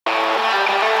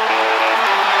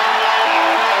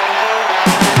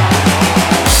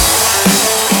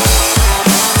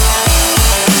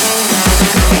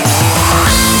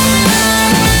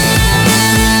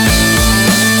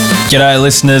G'day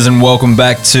listeners and welcome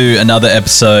back to another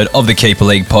episode of the Keeper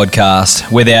League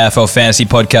podcast. We're the AFL Fantasy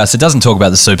podcast. It doesn't talk about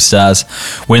the superstars.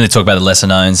 We only talk about the lesser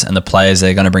knowns and the players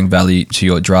that are going to bring value to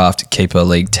your draft Keeper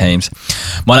League teams.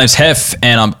 My name's Hef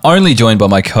and I'm only joined by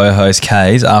my co-host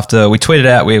Kays after we tweeted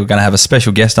out we were going to have a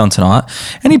special guest on tonight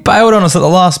and he bailed on us at the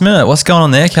last minute. What's going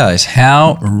on there, Kays?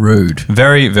 How rude.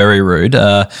 Very, very rude.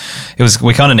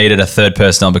 We kind of needed a third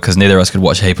person on because neither of us could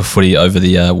watch a heap of footy over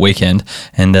the weekend.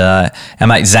 And our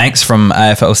mate Zanks from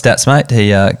AFL Stats, mate,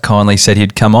 he kindly said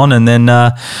he'd come on and then,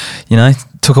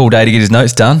 took all day to get his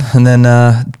notes done and then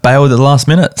bailed at the last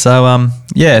minute. So,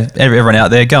 everyone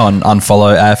out there, go and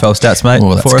unfollow AFL Stats, mate.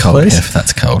 Oh, that's for us, cold, please. Hef,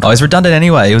 that's cold. Oh, he's redundant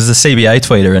anyway. He was the CBA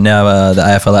tweeter and now the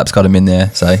AFL app's got him in there.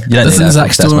 So, you don't need AFL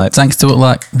Stats, mate. Zanks do it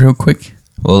like real quick?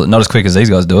 Well, not as quick as these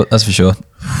guys do it, that's for sure.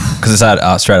 Because it's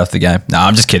out straight off the game. No,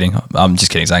 I'm just kidding.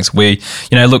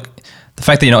 Zanks. Look, the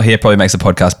fact that you're not here probably makes the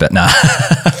podcast better. Nah.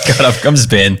 God, I'm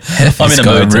just being... I'm in a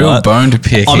mood real tonight. bone to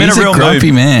pick. He's a real grumpy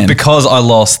mood man. Because I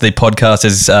lost the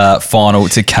podcast's final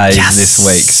to Kays this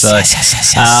week. So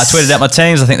Yes. I tweeted out my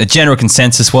teams. I think the general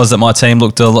consensus was that my team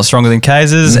looked a lot stronger than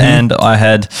Kays's, and I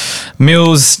had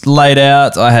Mills laid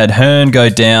out. I had Hearn go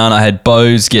down. I had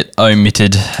Bowes get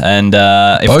omitted. And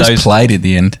Bowes played at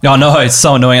the end. Oh, no, it's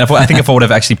so annoying. I think if I would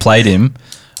have actually played him...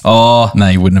 Oh no,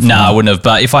 you wouldn't have. No, I wouldn't have.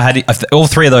 But if all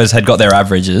three of those had got their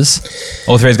averages,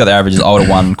 I would have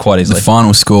won quite easily. The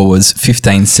final score was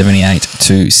 1578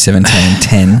 to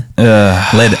 1710.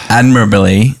 Led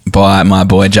admirably by my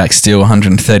boy Jack Steele,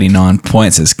 139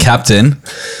 points as captain.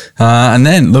 And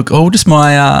then look, all the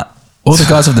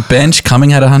guys off the bench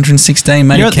coming at 116.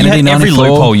 Matty Kennedy, 94. Every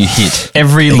loophole you hit.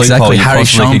 Every loophole you Harry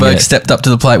Schomburg stepped up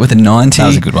to the plate with a 90. That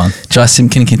was a good one. Jai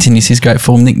Simpkin continues his great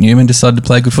form. Nick Newman decided to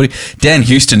play good footy. Dan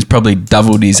Houston's probably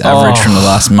doubled his average from the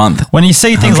last month. When you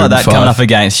see things like that coming up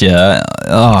against you,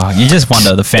 you just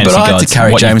wonder the fantasy gods. But I had gods, to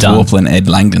carry James Worpel and Ed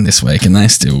Langdon this week, and they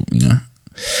still,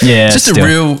 Yeah, just a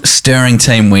real stirring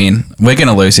team win. We're going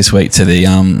to lose this week to the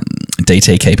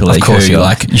DT Keeper League. Of course, you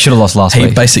should have lost last week.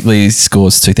 He basically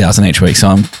scores 2,000 each week, so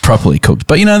I'm properly cooked.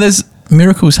 But there's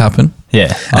miracles happen.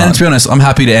 Yeah, and to be honest, I'm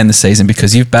happy to end the season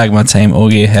because you've bagged my team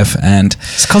all year, Hef, and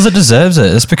it's because it deserves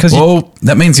it. It's because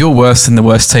that means you're worse than the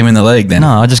worst team in the league. Then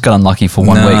no, I just got unlucky for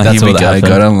 1 week. That's all that happened.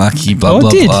 Got unlucky. Blah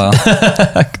blah blah.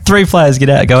 3 players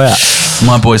go out.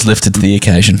 My boys lifted to the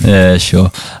occasion. Yeah, sure.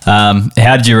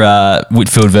 How did your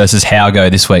Whitfield versus Howe go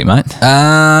this week, mate?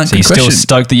 So you're still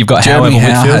stoked that you've got Jeremy Howe over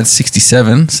Howe Whitfield? had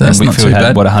 67, so that's Whitfield not too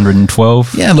had, bad.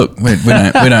 112? Yeah, look, we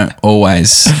don't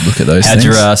always look at those things. How'd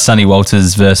your Sonny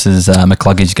Walters versus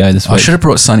McCluggage go this week? I should have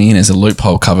brought Sonny in as a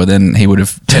loophole cover, then he would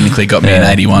have technically got me an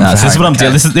 81. This is what I'm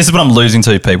doing. This is what I'm losing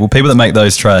to, people. People that make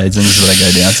those trades, and this is what I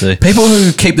go down to. People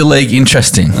who keep the league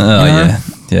interesting.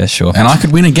 Yeah, sure. And I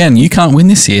could win again. You can't win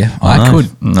this year. I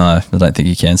could. No, I don't think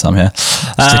you can somehow.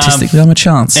 Statistically, I'm a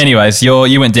chance. Anyways,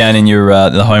 you went down in your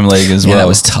the home league as well. That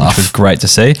was tough. Which was great to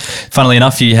see. Funnily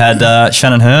enough, you had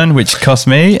Shannon Hearn, which cost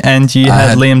me, and you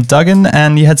had Liam Duggan,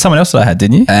 and you had someone else that I had,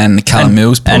 didn't you? And Callum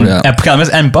Mills pulled out.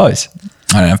 And Bowes.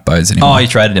 I don't have Bowes anymore. Oh, you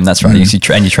traded him. That's right. And you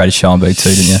traded Schoenberg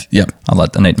too, didn't you? Yep.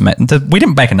 We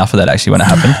didn't make enough of that actually when it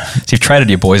happened. So you've traded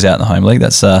your boys out in the home league.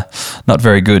 That's not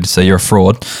very good. So you're a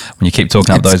fraud when you keep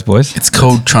talking up those boys. It's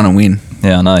called trying to win.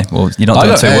 Yeah, I know. Well, you're not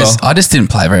doing too well. I just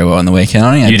didn't play very well on the weekend. I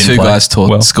only had 2 guys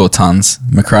score tons.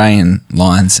 McRae and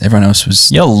Lyons. Everyone else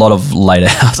was... You had a lot of late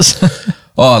outs.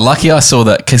 Oh, lucky I saw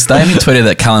that because they only tweeted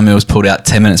that Callum Mills pulled out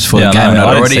 10 minutes before the game, and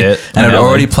I'd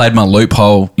already played my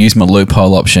loophole, used my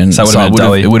loophole option, so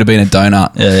it would have been a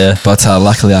donut. Yeah. But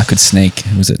luckily I could sneak.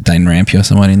 Was it Dane Rampy or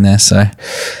someone in there? So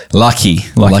lucky.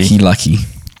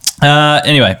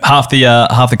 Anyway, half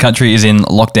the country is in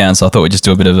lockdown, so I thought we'd just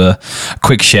do a bit of a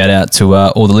quick shout out to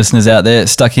all the listeners out there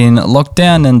stuck in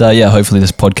lockdown, and hopefully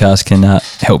this podcast can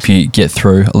help you get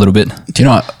through a little bit. Do you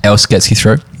know what else gets you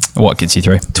through? What gets you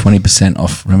through? 20%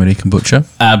 off Remedy Kombucha.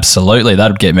 Absolutely.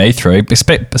 That'd get me through,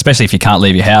 especially if you can't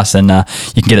leave your house and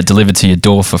you can get it delivered to your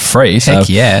door for free. Heck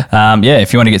yeah.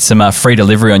 If you want to get some free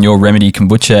delivery on your Remedy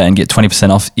Kombucha and get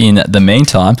 20% off in the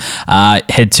meantime,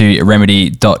 head to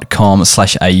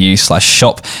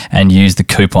remedy.com/au/shop and use the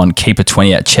coupon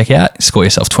KEEPER20 at checkout. Score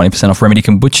yourself 20% off Remedy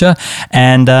Kombucha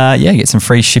and get some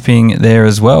free shipping there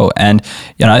as well. And,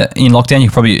 in lockdown, you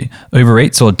can probably Uber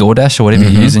Eats or DoorDash or whatever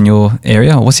you use in your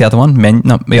area. What's the other one?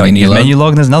 Menulog.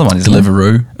 And there's another one.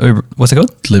 Deliveroo. What's it called?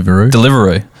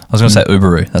 Deliveroo. I I was going to say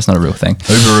Uberu. That's not a real thing.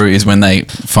 Uberu is when they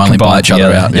finally buy each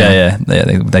other out. Yeah.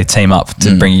 They team up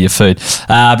to bring you your food.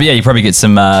 But yeah, you probably get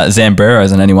some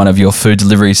Zambreros on any one of your food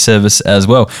delivery service as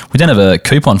well. We don't have a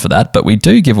coupon for that, but we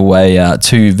do give away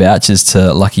 2 vouchers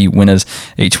to lucky winners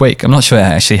each week. I'm not sure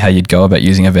actually how you'd go about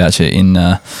using a voucher in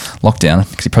lockdown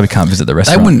because you probably can't visit the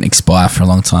restaurant. They wouldn't expire for a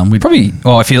long time. We'd probably,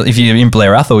 if you're in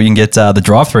Blair Athol, you can get the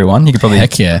drive-through one. You could probably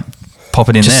heck yeah. Pop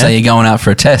it in Just there. say you're going out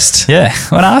for a test. Yeah.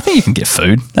 Well, no, I think you can get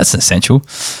food. That's essential.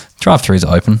 Drive-throughs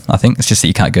are open, I think. It's just that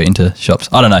you can't go into shops.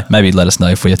 I don't know. Maybe let us know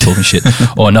if we are talking shit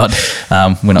or not. We're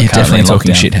not You're currently definitely in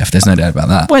talking lockdown. shit, Hef. There's no doubt about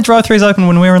that. Weren't drive-throughs open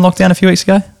when we were in lockdown a few weeks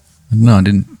ago? No, I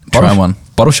didn't try one.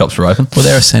 Bottle shops were open. Well,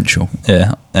 they're essential.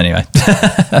 Yeah. Anyway.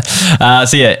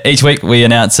 So yeah, each week we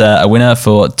announce a winner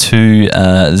for 2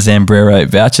 Zambrero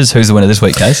vouchers. Who's the winner this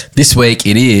week, Case? This week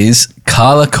it is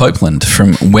Carla Copeland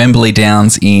from Wembley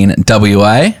Downs in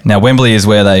WA. Now, Wembley is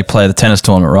where they play the tennis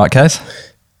tournament, right, Case?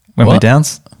 Wembley What?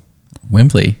 Downs?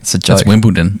 Wembley? It's a joke. That's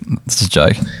Wimbledon. It's a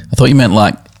joke. I thought you meant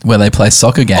like where they play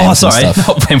soccer games. Oh, sorry. And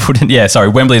stuff. Not Wimbledon. Yeah, sorry.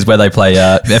 Wembley is where they play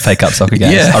FA Cup soccer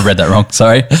games. Yeah. I read that wrong.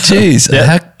 Sorry. Jeez. Yeah.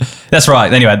 How That's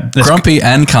right. Anyway, that's grumpy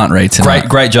and can't read tonight.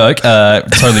 great joke.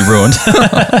 Totally ruined.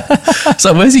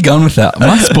 So where's he gone with that?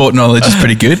 My sport knowledge is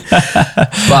pretty good.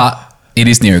 But it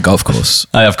is near a golf course.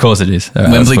 Oh, of course it is. All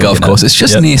right, Wembley that's what Golf we know. Course. It's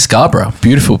just Yep. near Scarborough.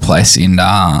 Beautiful place in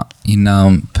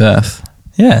Perth.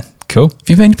 Yeah, cool. Have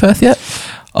you been to Perth yet?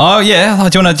 Oh, yeah.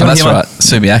 Do you want to Oh, that's hear my- right.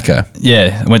 Subiaco.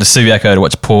 Yeah, I went to Subiaco to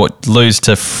watch Port lose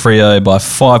to Freo by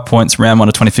 5 points, round 1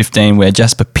 of 2015, where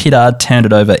Jasper Pittard turned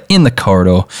it over in the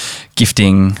corridor,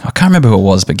 gifting, I can't remember who it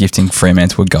was, but gifting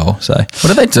Fremantle a goal. So, What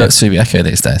do they do at Subiaco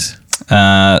these days?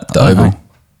 the Oval.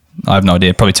 I have no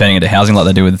idea. Probably turning into housing like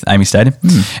they do with Amy Stadium.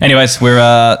 Anyways,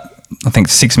 we're I think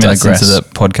 6 minutes Digress. into the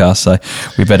podcast, so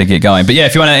we better get going. But yeah,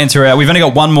 if you want to enter, we've only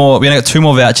got 2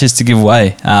 more vouchers to give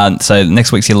away. So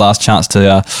next week's your last chance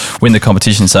to win the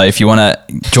competition. So if you want to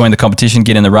join the competition,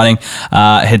 get in the running,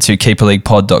 head to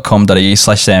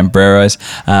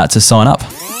keeperleaguepod.com.au/Zambreros to sign up.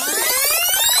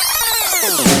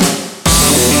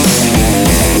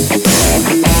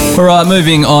 All right,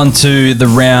 moving on to the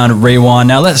round rewind.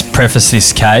 Now, let's preface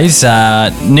this case.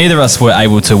 Neither of us were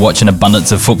able to watch an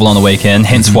abundance of football on the weekend,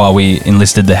 hence why we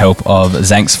enlisted the help of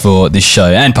Zanks for this show,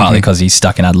 and partly because he's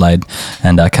stuck in Adelaide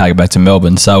and can't get back to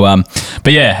Melbourne. So,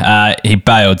 but yeah, he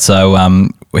bailed. So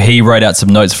he wrote out some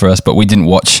notes for us, but we didn't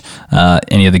watch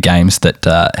any of the games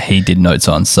that he did notes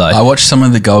on. So I watched some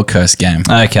of the Gold Coast game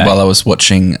Okay. while I was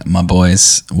watching my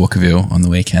boys Walkerville on the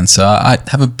weekend. So I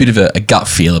have a bit of a gut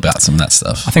feel about some of that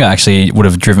stuff. I think I actually would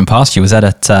have driven past you. Was that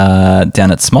at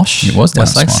down at Smosh? It was down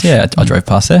West at Lakes? Smosh. Yeah, I drove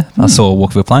past there. I saw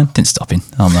Walkerville playing. Didn't stop in.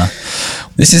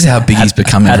 This is how big he's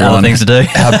become, had other everyone. things to do.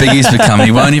 How big he's become.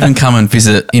 He won't even come and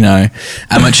visit,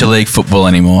 amateur league football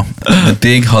anymore. The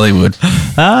big Hollywood.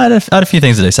 I had a few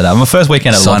things to do today. My first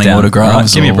weekend at Signing lockdown. autographs All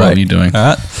right, give me a or break. what are you doing? All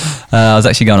right. I was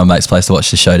actually going to a mate's place to watch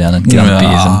the showdown and get on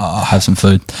beers and have some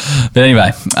food. But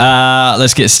anyway,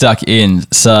 let's get stuck in.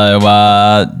 So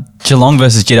Geelong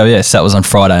versus GWS, that was on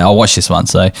Friday. I watched this one,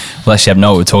 so we'll actually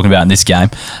know what we're talking about in this game.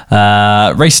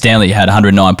 Reece Stanley had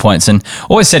 109 points and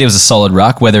always said he was a solid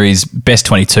ruck. Whether he's best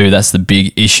 22, that's the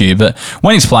big issue. But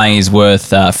when he's playing, he's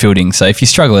worth fielding. So if you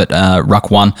struggle at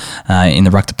ruck 1 in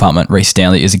the ruck department, Reece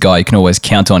Stanley is a guy you can always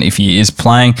count on. If he is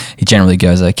playing, he generally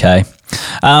goes okay.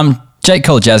 Jake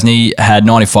Kolajasny had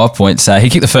 95 points. He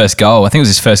kicked the first goal. I think it was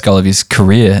his first goal of his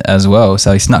career as well.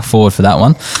 So he snuck forward for that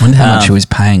one. I wonder how much he was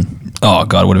paying. Oh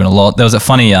God, it would have been a lot. There was a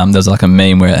funny, there was like a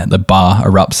meme where the bar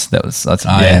erupts.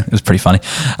 Yeah. It was pretty funny.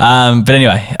 But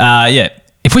anyway, yeah,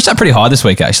 he pushed up pretty high this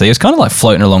week. Actually, he was kind of like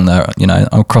floating along there,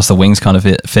 across the wings, kind of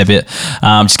a fair bit.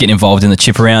 Just getting involved in the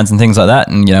chip arounds and things like that.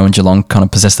 And when Geelong kind of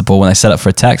possessed the ball when they set up for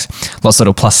attacks, lots of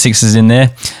little +6s in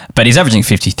there. But he's averaging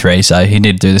 53, so he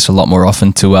need to do this a lot more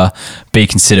often to be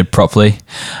considered properly.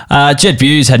 Jed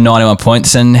Hughes had 91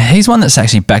 points, and he's one that's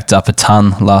actually backed up a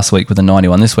ton last week with a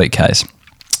 91 this week case.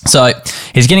 So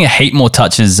he's getting a heap more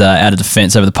touches out of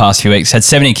defence over the past few weeks. Had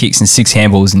 70 kicks and 6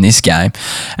 handballs in this game.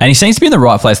 And he seems to be in the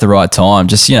right place at the right time.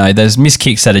 Just, there's missed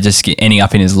kicks that are just ending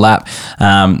up in his lap.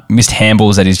 Missed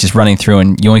handballs that he's just running through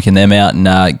and yoinking them out and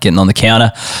getting on the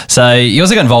counter. So he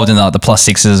also got involved in the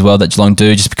 +6s as well that Geelong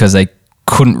do just because they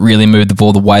couldn't really move the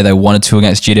ball the way they wanted to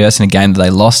against GWS in a game that they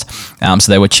lost.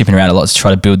 So they were chipping around a lot to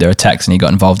try to build their attacks, and he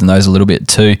got involved in those a little bit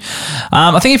too.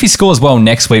 I think if he scores well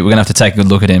next week, we're going to have to take a good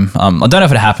look at him. I don't know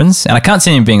if it happens, and I can't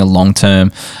see him being a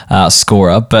long-term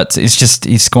scorer, but it's just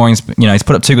his scoring's, he's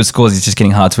put up 2 good scores. He's just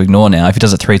getting hard to ignore now. If he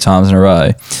does it 3 times in a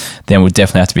row, then we'll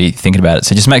definitely have to be thinking about it.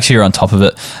 So just make sure you're on top of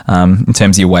it in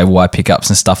terms of your waiver wire pickups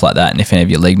and stuff like that. And if any of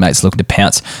your league mates are looking to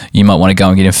pounce, you might want to go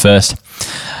and get him first.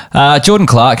 Jordan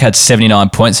Clark had 79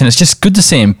 points, and it's just good to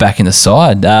see him back in the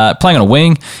side. Playing on a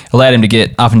wing allowed him to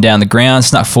get up and down the ground,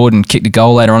 snuck forward and kicked a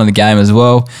goal later on in the game as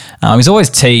well. He's always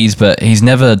teased, but he's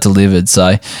never delivered.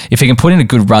 So if he can put in a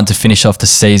good run to finish off the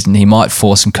season, he might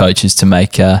force some coaches to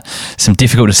make some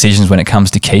difficult decisions when it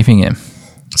comes to keeping him.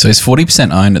 So he's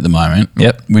 40% owned at the moment.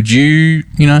 Yep. Would you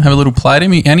have a little play at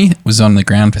him? And he was on the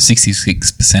ground for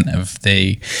 66% of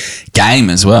the game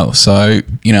as well. So,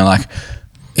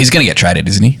 he's going to get traded,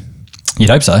 isn't he? You'd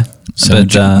hope so. So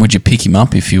would you pick him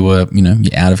up if you were,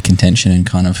 you're out of contention and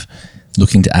kind of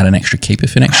looking to add an extra keeper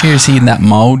for next year? Is he in that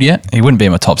mould yet? He wouldn't be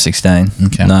in my top 16.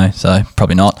 Okay. No, so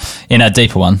probably not. In a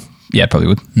deeper one, yeah, probably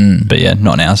would. But yeah,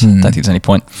 not in ours. Don't think there's any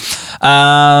point.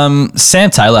 Sam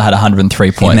Taylor had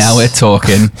 103 points. Now we're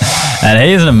talking. And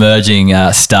he is an emerging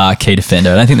star key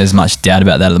defender. I don't think there's much doubt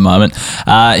about that at the moment.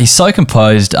 He's so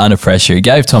composed under pressure. He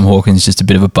gave Tom Hawkins just a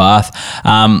bit of a bath.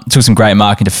 Took some great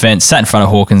marking defence. Sat in front of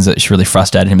Hawkins, which really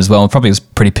frustrated him as well. And probably was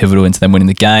pretty pivotal into them winning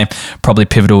the game. Probably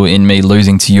pivotal in me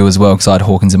losing to you as well, because I had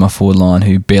Hawkins in my forward line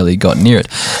who barely got near it.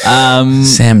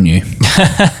 Sam knew.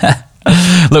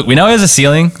 Look, we know he has a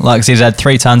ceiling. Like, he's had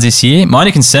 3 tons this year. My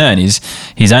only concern is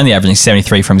he's only averaging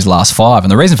 73 from his last 5.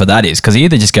 And the reason for that is because he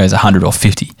either just goes 100 or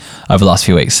 50 over the last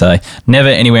few weeks. So never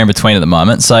anywhere in between at the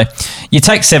moment. So you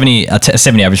take 70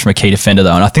 average from a key defender,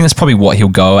 though. And I think that's probably what he'll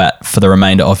go at for the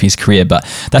remainder of his career. But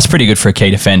that's pretty good for a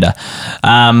key defender.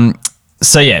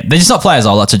 So yeah, they're just not players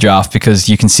I like to draft because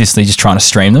you're consistently just trying to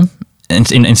stream them.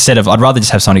 Instead of, I'd rather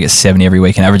just have someone who gets 70 every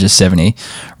week and averages 70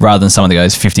 rather than someone that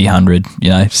goes 50, 100,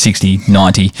 60,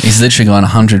 90. He's literally going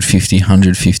 150,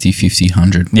 150, 50,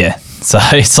 100. Yeah. So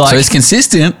it's like... So it's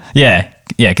consistent. Yeah.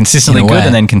 Yeah, consistently good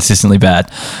and then consistently bad.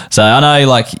 So I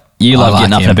know, you love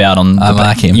getting up and about on... I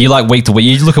like him. You like week to week.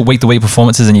 You look at week to week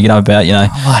performances and you get up about, I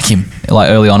like him. Like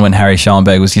early on when Harry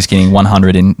Schoenberg was just getting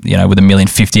 100 in, with a million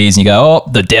 50s and you go,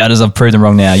 the doubters, I've proved them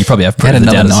wrong now. You probably have proved the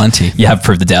doubters. 90. You have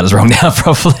proved the doubters wrong now,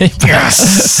 probably.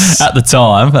 Yes. At the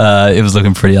time, it was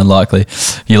looking pretty unlikely.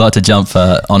 You like to jump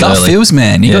on gut early. feels,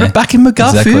 man. You got to back him with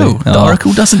gut feel. Exactly. The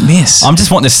Oracle doesn't miss. I'm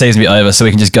just wanting this season to be over so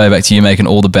we can just go back to you making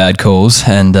all the bad calls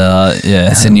and yeah.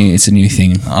 It's a new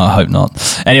thing. I hope not.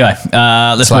 Anyway,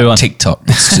 let's move on. TikTok.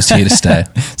 It's just here to stay.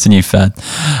 It's a new fad.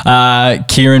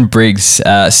 Kieran Briggs,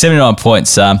 79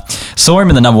 points. Saw him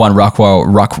in the number 1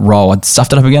 ruck roll. I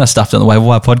stuffed it up again. I stuffed it on the Waiver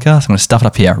Wire podcast. I'm going to stuff it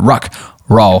up here. Ruck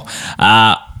roll.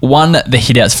 Won the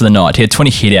hitouts for the night. He had 20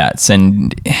 hitouts,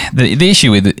 and the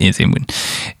issue with it is he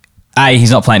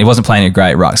wasn't playing a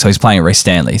great ruck, so he's playing at Reece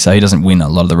Stanley, so he doesn't win a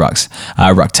lot of the rucks.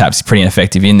 Ruck taps, he's pretty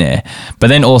ineffective in there. But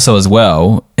then also as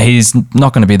well, he's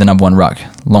not going to be the number 1 ruck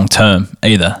long term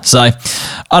either. So I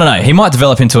don't know. He might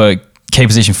develop into a key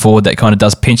position forward that kind of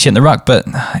does pinch hit in the ruck, but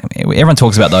everyone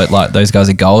talks about those guys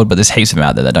are gold, but there's heaps of them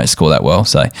out there that don't score that well.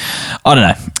 So I don't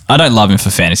know. I don't love him for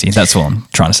fantasy. That's all I'm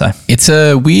trying to say. It's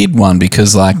a weird one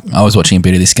because I was watching a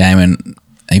bit of this game and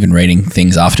even reading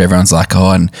things after, everyone's like,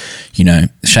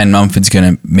 Shane Mumford's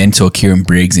going to mentor Kieran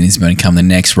Briggs and he's going to become the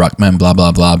next ruckman, blah,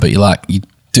 blah, blah. But you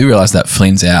do realise that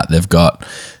Flynn's out. They've got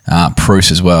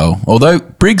Bruce as well. Although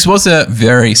Briggs was a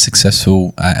very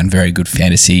successful and very good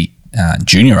fantasy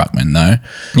junior ruckman though.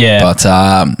 Yeah. But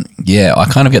I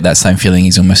kind of get that same feeling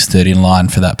he's almost third in line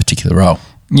for that particular role.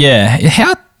 Yeah.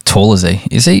 How tall is he?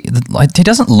 Is he he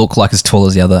doesn't look like as tall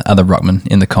as the other ruckman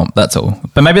in the comp, that's all.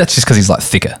 But maybe that's just because he's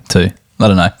thicker too. I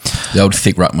don't know. The old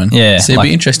thick ruckman. Yeah. So it'd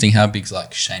be interesting how big's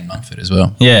Shane Mumford as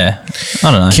well. Yeah.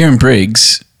 I don't know. Kieran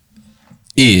Briggs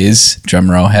is,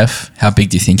 drumroll Hef, how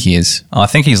big do you think he is? I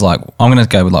think he's I'm going to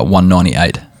go with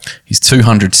 198. He's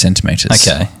 200 centimetres.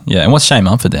 Okay, yeah. And what's Shane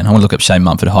Mumford then? I want to look up Shane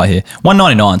Mumford high here.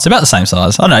 199. It's about the same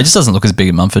size. I don't know. It just doesn't look as big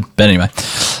as Mumford. But anyway,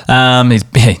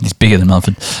 he's bigger than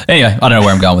Mumford. Anyway, I don't know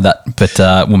where I'm going with that,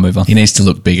 but we'll move on. He needs to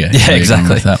look bigger. Yeah,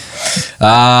 exactly.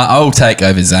 I'll take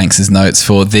over Zanks' notes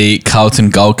for the Carlton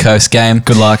Gold Coast game.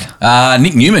 Good luck.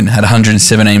 Nick Newman had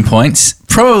 117 points,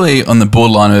 probably on the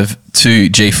borderline of 2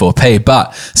 G4P,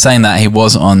 but saying that he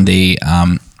was on the...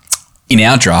 in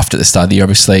our draft at the start of the year,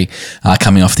 obviously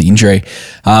coming off the injury.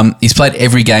 He's played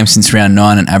every game since round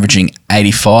 9 and averaging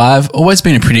 85. Always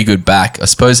been a pretty good back. I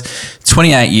suppose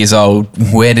 28 years old,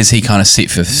 where does he kind of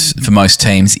sit for most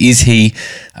teams? Is he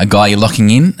a guy you're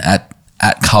locking in at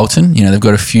Carlton? They've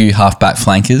got a few half-back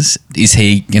flankers. Is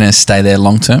he going to stay there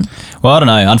long term? Well, I don't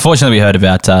know. Unfortunately, we heard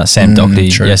about Sam Doherty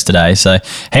yesterday, so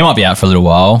he might be out for a little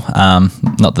while.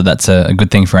 Not that that's a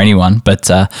good thing for anyone, but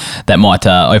that might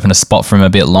open a spot for him a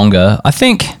bit longer. I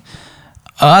think,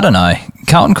 I don't know,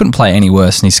 Carlton couldn't play any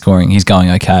worse and he's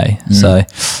going okay. So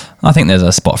I think there's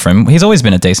a spot for him. He's always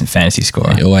been a decent fantasy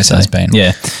scorer. He always has been.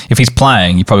 Yeah. If he's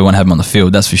playing, you probably want to have him on the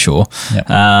field, that's for sure.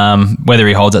 Yep. Whether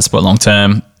he holds that spot long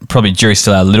term, probably jury's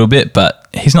still out a little bit, but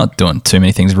he's not doing too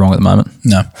many things wrong at the moment.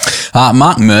 No.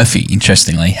 Mark Murphy,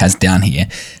 interestingly, has down here,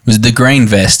 was the green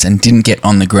vest and didn't get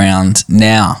on the ground.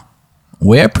 Now,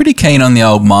 we're pretty keen on the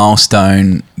old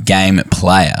milestone game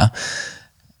player.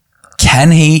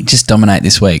 Can he just dominate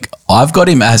this week? I've got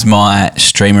him as my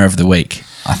streamer of the week,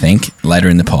 I think, later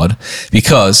in the pod,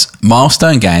 because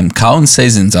milestone game, Carlton's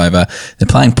season's over. They're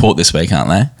playing Port this week, aren't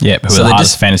they? Yeah, who are the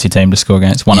hardest fantasy team to score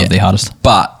against. One of the hardest.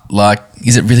 But,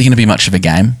 is it really going to be much of a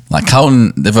game?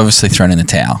 Carlton, they've obviously thrown in the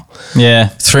towel. Yeah.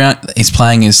 He's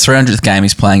playing his 300th game.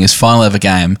 He's playing his final ever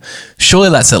game.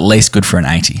 Surely that's at least good for an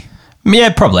 80.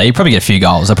 Yeah, probably. He'll probably get a few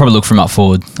goals. They'll probably look for him up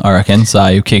forward, I reckon. So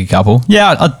he'll kick a couple.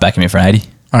 Yeah, I'd back him in for an 80.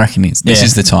 I reckon this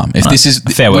is the time. If this is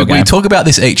farewell game. We talk about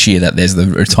this each year, that there's the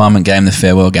retirement game, the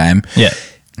farewell game. Yeah.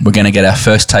 We're going to get our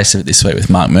first taste of it this week with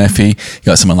Mark Murphy. You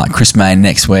got someone like Chris Mayne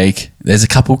next week. There's a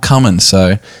couple coming,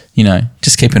 so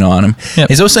just keep an eye on him. Yep.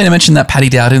 He's also mentioned that Paddy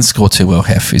Dow didn't score too well.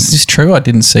 Hef, is this true? I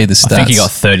didn't see the stats. I think he got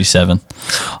 37.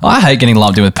 I hate getting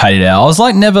lumped in with Paddy Dow. I was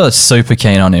never super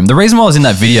keen on him. The reason why I was in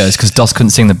that video is because Dos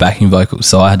couldn't sing the backing vocals,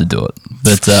 so I had to do it.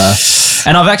 But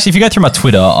and I've actually, if you go through my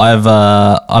Twitter,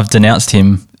 I've denounced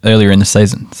him earlier in the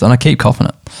season, so I keep coughing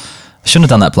it. I shouldn't have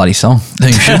done that bloody song. No,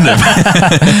 you shouldn't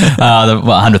have. The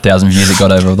 100,000 views it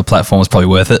got over the platform was probably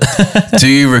worth it. Do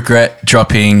you regret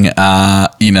dropping,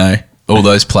 all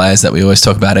those players that we always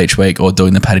talk about each week, or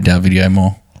doing the Paddy Dow video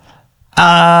more? No,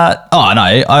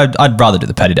 I'd rather do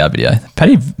the Paddy Dow video.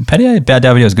 Paddy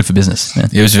Dow video is good for business. Yeah.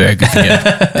 It was a very good video.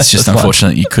 It's just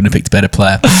unfortunate you couldn't have picked a better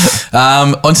player.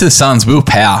 Onto the Suns, Will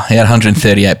Power. He had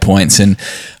 138 points and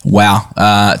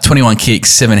 21 kicks,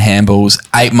 7 handballs,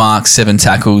 8 marks, 7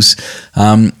 tackles.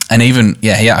 And even,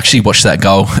 he actually watched that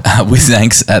goal with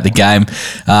Zanks at the game.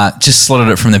 Just slotted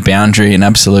it from the boundary, an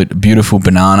absolute beautiful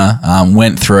banana,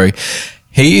 went through.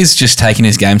 He is just taking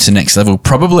his game to the next level.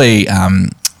 Probably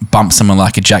bump someone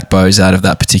like a Jack Bowes out of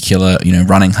that particular,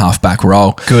 running halfback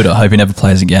role. Good. I hope he never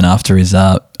plays again after his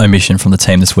omission from the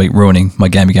team this week, ruining my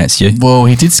game against you. Well,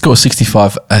 he did score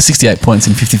 68 points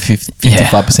in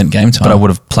 55% game time. But I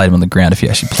would have played him on the ground if he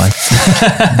actually played.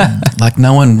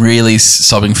 No one really is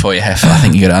sobbing for you, Hef. I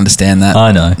think you got to understand that.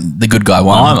 I know. The good guy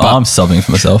won. I'm sobbing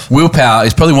for myself. Will Power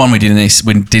is probably one we didn't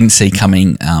see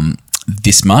coming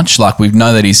this much. We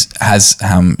know that he has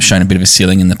shown a bit of a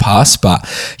ceiling in the past, but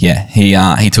he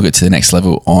took it to the next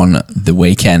level on the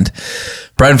weekend.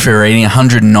 Braden Fiorini,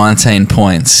 119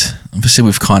 points. Obviously,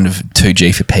 we've kind of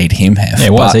 2G for Pete him, Hef. Yeah,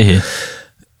 why is he here?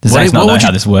 Does Zach not know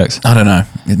how this works? I don't know.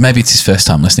 Maybe it's his first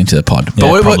time listening to the pod.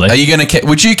 Yeah, but probably. Are you going to?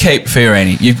 Would you keep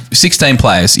Fiorini? You've 16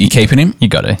 players. Are you keeping him? You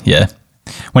got to, yeah.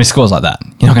 When he scores like that,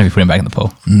 you're not going to be putting him back in the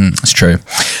pool. That's true.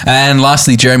 And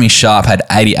lastly, Jeremy Sharp had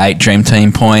 88 Dream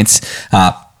Team points,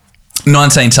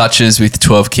 19 touches with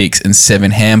 12 kicks and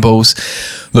 7 handballs.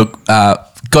 Look,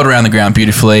 got around the ground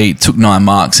beautifully, took 9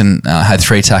 marks and had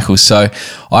 3 tackles. So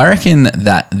I reckon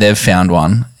that they've found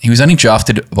one. He was only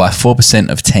drafted by 4%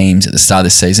 of teams at the start of the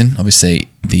season. Obviously,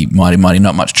 the mighty,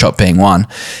 not much chop being one.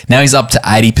 Now he's up to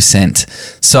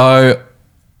 80%. So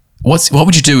what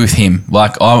would you do with him?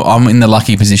 I'm in the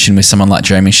lucky position with someone like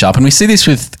Jeremy Sharp, and we see this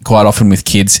quite often with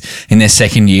kids in their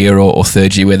second year or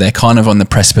third year, where they're kind of on the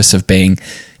precipice of being,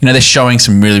 they're showing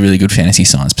some really, really good fantasy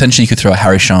signs. Potentially, you could throw a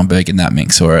Harry Schoenberg in that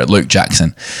mix or a Luke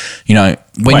Jackson. You're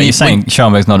saying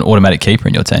Schoenberg's not an automatic keeper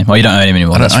in your team? Oh, you don't own him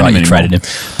anymore. That's right, you traded him.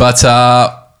 But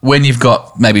when you've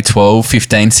got maybe 12,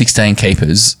 15, 16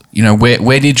 keepers,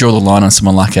 where do you draw the line on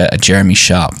someone like a Jeremy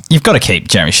Sharp? You've got to keep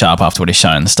Jeremy Sharp after what he's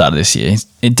shown at the start of this year.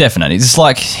 It definitely. It's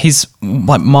he's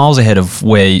miles ahead of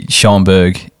where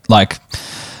Schoenberg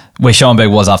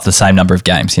was after the same number of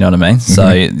games, you know what I mean?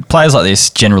 Mm-hmm. So players like this,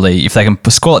 generally, if they can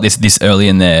score like this early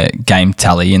in their game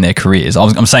tally in their careers,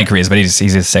 I'm saying careers, but he's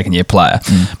a second-year player.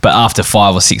 But after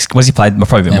 5 or 6, what's he played?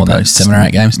 Probably a bit more than 7 or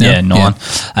 8 games now. Yeah, 9.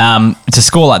 Yeah. To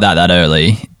score like that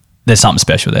early, there's something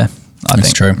special there. I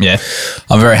think. True. Yeah.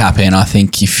 I'm very happy, and I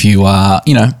think if you are,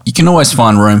 you can always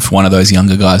find room for one of those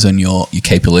younger guys on your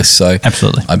keeper list. So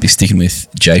absolutely, I'd be sticking with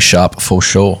Jay Sharp for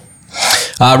sure.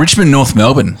 Richmond, North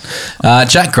Melbourne.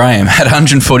 Jack Graham had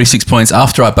 146 points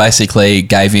after I basically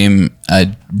gave him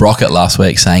a rocket last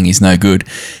week saying he's no good.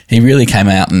 He really came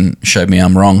out and showed me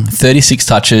I'm wrong. 36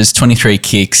 touches, 23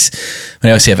 kicks. We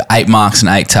obviously have 8 marks and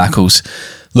 8 tackles.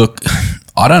 Look,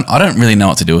 I don't really know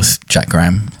what to do with Jack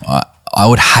Graham. I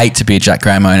would hate to be a Jack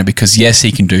Graham owner because, yes,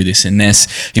 he can do this. And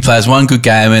yes, he plays one good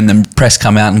game and the press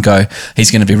come out and go,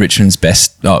 he's going to be Richmond's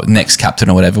best next captain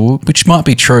or whatever, which might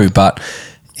be true. But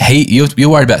you're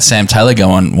worried about Sam Taylor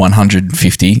going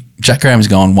 150. Jack Graham's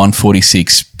going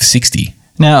 146, 60.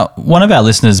 Now, one of our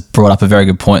listeners brought up a very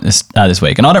good point this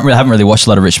week, and I haven't really watched a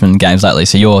lot of Richmond games lately,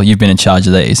 so you've been in charge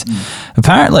of these.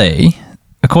 Apparently,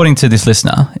 according to this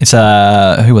listener, it's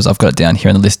who was I've got it down here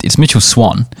on the list. It's Mitchell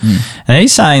Swan, and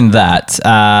he's saying that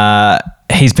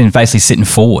he's been basically sitting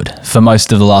forward for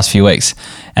most of the last few weeks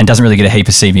and doesn't really get a heap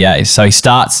of CBAs. So he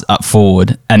starts up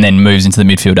forward and then moves into the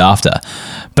midfield after.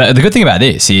 But the good thing about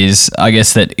this is, I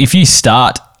guess, that if you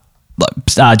start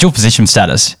dual position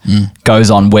status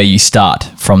goes on where you start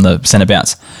from the centre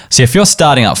bounce. So if you're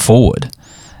starting up forward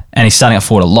and he's starting up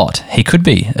forward a lot, he could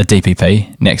be a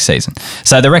DPP next season.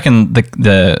 So they reckon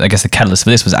I guess the catalyst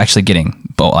for this was actually getting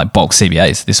bulk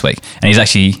CBAs this week. And he's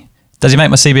actually, does he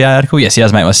make my CBA article? Yes, he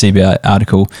does make my CBA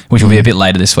article, which will be a bit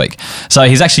later this week. So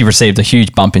he's actually received a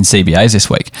huge bump in CBAs this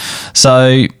week.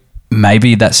 So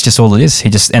maybe that's just all it is.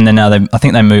 And then now I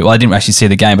think they moved. Well, I didn't actually see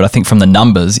the game, but I think from the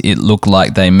numbers, it looked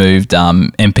like they moved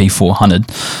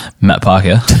MP400, Matt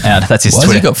Parker, out. That's his Why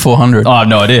Twitter. has he got 400? I have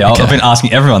no idea. Okay. I've been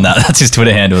asking everyone that. That's his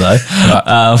Twitter handle, though.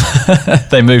 Right.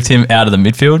 They moved him out of the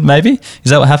midfield, maybe.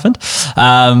 Is that what happened?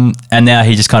 And now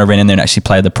he just kind of ran in there and actually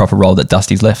played the proper role that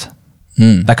Dusty's left.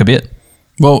 That could be it.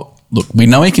 Well, look, we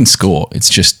know he can score. It's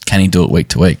just, can he do it week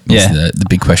to week? That's the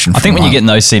big question. I think when you're getting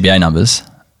those CBA numbers,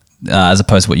 as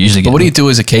opposed to what you usually get. But what do you do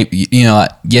as a keep? You know, like,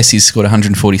 yes, he's scored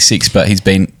 146, but he's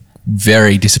been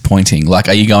very disappointing. Like,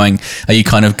 are you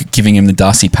kind of giving him the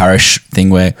Darcy Parish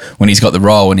thing where when he's got the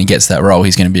role and he gets that role,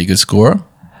 he's going to be a good scorer?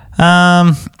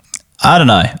 I don't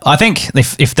know. I think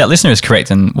if that listener is correct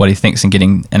in what he thinks in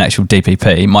getting an actual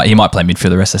DPP, he might play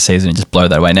midfield the rest of the season and just blow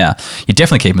that away now. You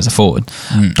definitely keep him as a forward.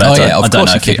 But I don't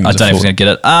know if he's going to get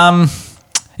it.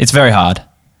 It's very hard.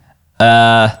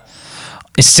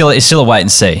 It's still a wait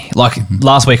and see. Like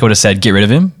last week I would have said, get rid of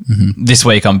him. This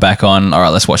week I'm back on, all right,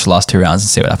 let's watch the last 2 rounds and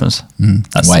see what happens.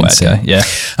 That's the way it goes.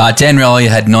 Yeah. Dan Rowley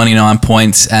had 99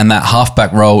 points and that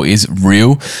halfback role is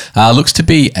real. Looks to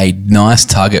be a nice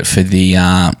target for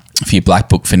for your black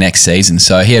book for next season.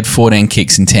 So he had 14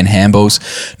 kicks and 10 handballs,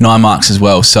 9 marks as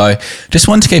well. So just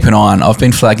wanted to keep an eye on. I've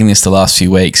been flagging this the last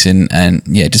few weeks and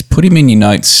just put him in your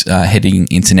notes heading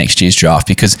into next year's draft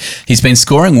because he's been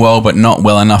scoring well, but not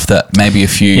well enough that maybe a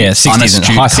few 60s,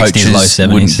 high 60s, low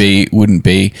 70s wouldn't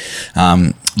be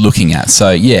looking at.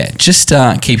 So just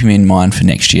keep him in mind for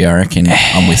next year. I reckon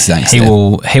I'm with Zanks.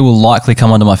 He will likely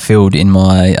come onto my field in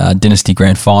my Dynasty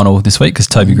Grand Final this week because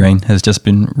Toby Green has just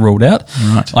been ruled out.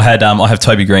 Right. I have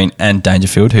Toby Green and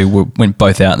Dangerfield who went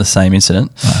both out in the same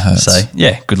incident. So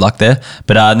good luck there.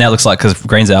 But now it looks like because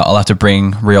Green's out, I'll have to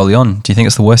bring Rioli on. Do you think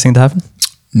it's the worst thing to happen?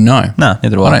 No, neither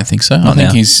do I. I don't think so. I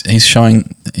think he's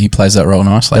showing he plays that role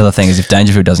nicely. The other thing is if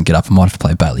Dangerfield doesn't get up, I might have to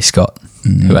play Bailey Scott,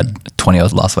 who had 20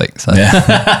 hours last week. So.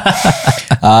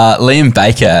 Liam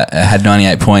Baker had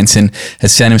 98 points and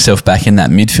has found himself back in that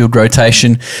midfield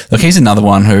rotation. Look, he's another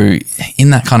one who, in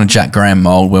that kind of Jack Graham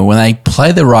mould, where when they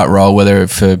play the right role, whether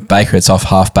for Baker it's off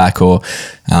halfback or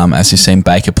as you've seen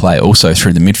Baker play also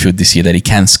through the midfield this year, that he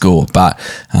can score. But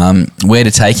where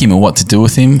to take him or what to do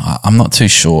with him, I'm not too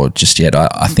sure just yet.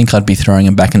 I think I'd be throwing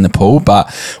him back in the pool,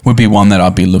 but would be one that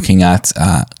I'd be looking at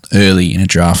early in a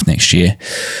draft next year.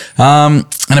 And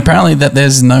apparently that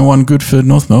there's no one good for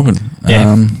North Melbourne.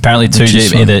 Apparently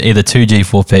 2G, either 2G,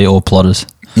 4P or plotters,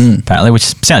 apparently, which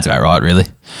sounds about right, really.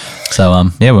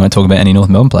 So, we won't talk about any North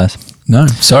Melbourne players. No,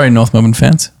 sorry, North Melbourne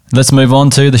fans. Let's move on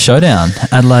to the showdown.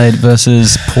 Adelaide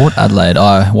versus Port Adelaide.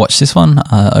 I watched this one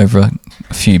over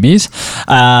a few beers.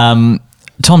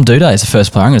 Tom Doedee is the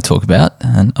first player I'm going to talk about.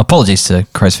 And apologies to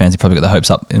Crows fans who probably got their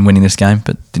hopes up in winning this game,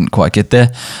 but didn't quite get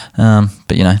there.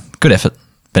 But, good effort.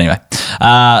 But anyway,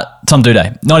 Tom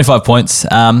Doedee, 95 points.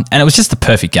 And it was just the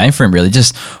perfect game for him, really.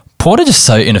 Just Port are just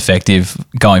so ineffective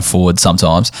going forward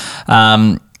sometimes.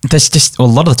 There's just a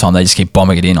lot of the time they just keep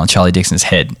bombing it in on Charlie Dixon's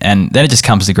head, and then it just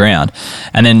comes to ground.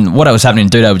 And then what was happening,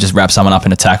 Doedee would just wrap someone up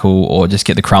in a tackle or just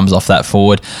get the crumbs off that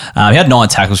forward. He had 9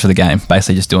 tackles for the game,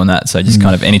 basically just doing that. So just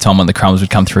kind of any time when the crumbs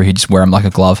would come through, he'd just wear them like a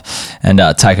glove and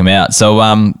take them out.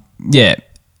 So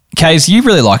Kays, you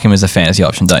really like him as a fantasy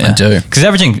option, don't you? I do. Because he's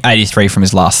averaging 83 from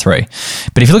his last 3.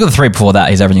 But if you look at the 3 before that,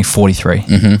 he's averaging 43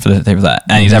 for the 3 of that.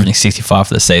 And he's averaging 65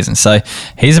 for the season. So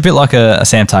he's a bit like a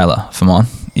Sam Taylor for mine.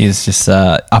 He's just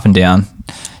up and down.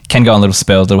 Can go on little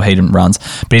spells, little heat and runs.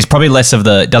 But he's probably less of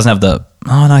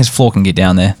his floor can get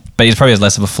down there. But he's probably has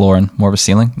less of a floor and more of a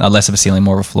ceiling. Less of a ceiling,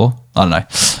 more of a floor. I don't know.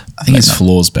 I think his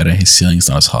floor's better. His ceiling's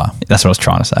not as high. That's what I was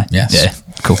trying to say. Yes. Yeah.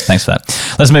 Cool. Thanks for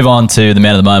that. Let's move on to the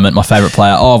man of the moment, my favourite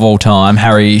player of all time,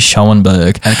 Harry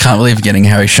Schoenberg. And I can't believe you're getting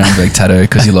Harry Schoenberg tattooed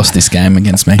because he lost this game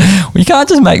against me. Well, you can't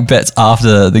just make bets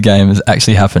after the game has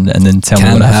actually happened and then tell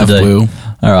me what I have to do.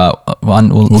 All right.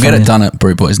 We'll get it done at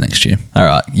Brew Boys next year. All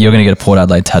right. You're going to get a Port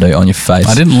Adelaide tattoo on your face.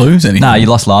 I didn't lose anything. No, you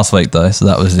lost last week though, so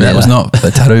that was not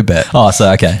the tattoo bet. Oh,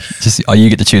 so okay. You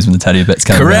get to choose when the tattoo bet's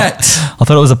coming. Correct. I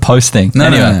thought it was a post thing.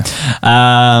 Anyway,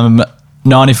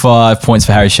 95 points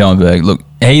for Harry Schoenberg. Look,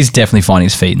 he's definitely finding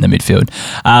his feet in the midfield.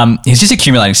 He's just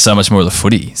accumulating so much more of the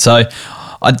footy. So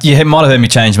you might have heard me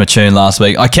change my tune last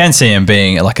week. I can see him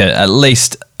being like at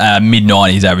least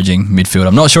mid-90s averaging midfield.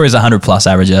 I'm not sure he's a 100-plus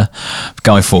averager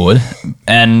going forward.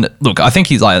 And look, I think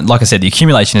he's like I said, the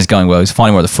accumulation is going well. He's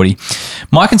finding more of the footy.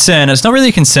 My concern, it's not really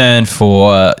a concern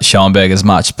for Schoenberg as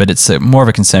much, but it's more of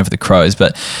a concern for the Crows.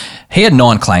 But he had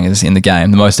 9 clangers in the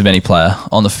game, the most of any player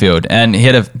on the field, and he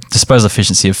had a disposal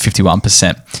efficiency of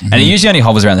 51%. And he usually only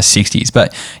hovers around the 60s.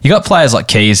 But you got players like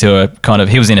Keys who are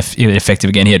he was ineffective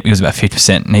again. He was about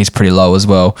 50%, and he's pretty low as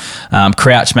well. Matt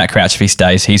Crouch, if he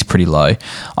stays, he's pretty low.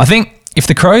 I think if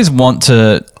the Crows want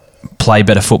to play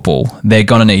better football, they're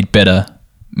going to need better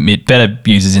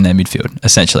users in their midfield,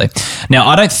 essentially. Now,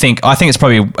 I think it's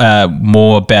probably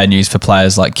more bad news for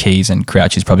players like Keys and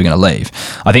Crouch, who's probably going to leave.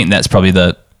 I think that's probably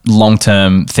the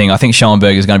long-term thing. I think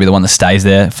Schoenberg is going to be the one that stays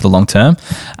there for the long term.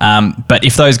 But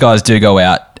if those guys do go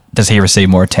out, does he receive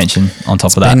more attention on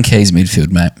top of that? Ben Keys midfield,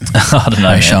 mate. I don't know.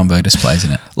 Harry Schoenberg just plays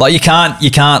in it. Like you can't.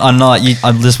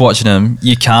 I'm just watching him.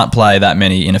 You can't play that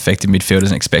many ineffective midfielders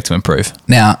and expect to improve.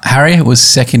 Now, Harry was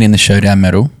second in the showdown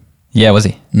medal. Yeah, was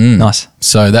he? Nice.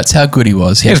 So that's how good he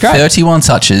was. He had was great. 31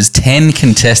 touches, 10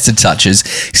 contested touches,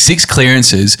 6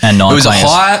 clearances. And 9 It was clangers. a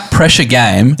high-pressure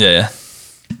game, Yeah.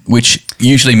 which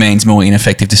usually means more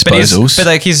ineffective disposals.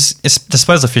 But his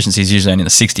disposal efficiency is usually only in the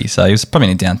 60s, so he was probably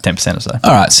only down 10% or so.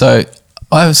 All right, so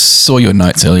I saw your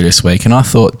notes earlier this week, and I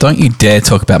thought, don't you dare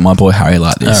talk about my boy Harry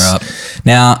like this. All right.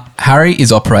 Now, Harry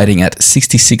is operating at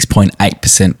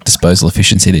 66.8% disposal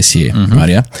efficiency this year, right?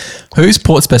 Yeah. Who's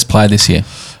Port's best player this year?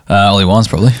 Ollie Wines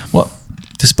probably. What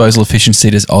disposal efficiency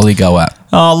does Ollie go at?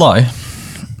 Oh, low.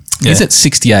 He's at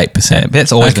 68%. Yeah,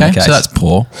 that's always been the case. So that's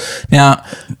poor. Now,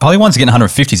 Ollie Wines getting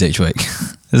 150s each week.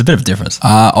 There's a bit of a difference.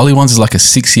 Ollie Wines is like a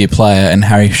 6-year player, and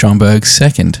Harry Schoenberg's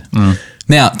second.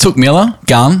 Now, Took Miller,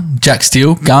 gun. Jack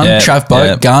Steele, gun. Yeah, Trav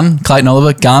Boat, gun. Clayton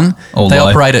Oliver, gun. All they low.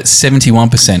 operate at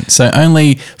 71%, so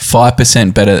only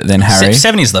 5% better than Harry.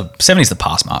 70's the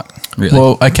pass mark, really.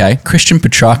 Well, okay. Christian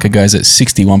Petrarca goes at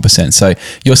 61%. So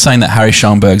you're saying that Harry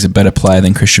Schoenberg's a better player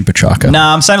than Christian Petrarca? No,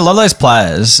 I'm saying a lot of those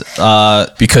players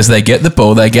Because they get the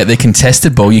ball, they get the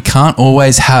contested ball. You can't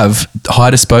always have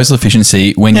high disposal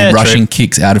efficiency when Yeah, you're true. rushing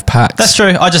kicks out of packs. That's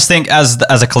true. I just think as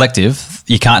a collective,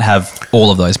 you can't have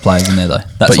all of those players in there, though.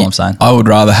 That's all I'm saying. I would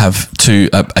rather have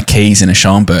a Keys and a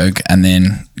Schoenberg, and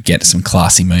then get some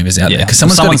classy movers out there, because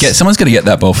someone's got to get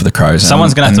that ball for the Crows.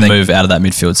 Someone's going to have to move out of that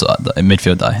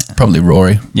midfield though. Probably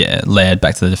Rory. Yeah, Laird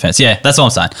back to the defence. Yeah, that's what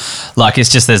I'm saying. Like, it's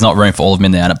just there's not room for all of them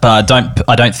in there. But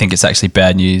I don't think it's actually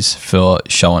bad news for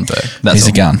Schoenberg. He's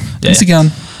a gun. Yeah. He's a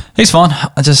gun. He's fine.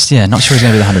 I just not sure he's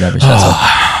going to be the 100 average.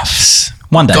 That's all.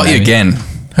 One day, Got maybe. you again.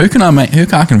 Who can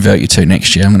I convert you to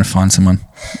next year? I'm going to find someone.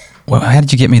 Well, how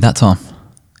did you get me that time?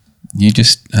 You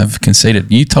just have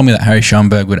conceded. You told me that Harry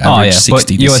Schoenberg would average 60 But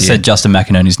this you always year. said Justin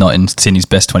McInerney's not in Sydney's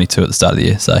best 22 at the start of the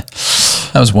year. So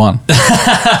That was one.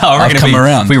 I reckon I've come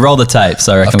around. If we roll the tapes,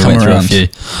 I reckon I've we went come through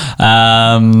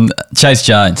a few. Chase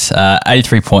Jones,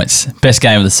 83 points. Best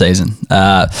game of the season.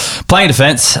 Playing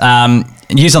defence.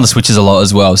 Used on the switches a lot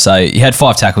as well. So he had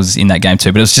 5 tackles in that game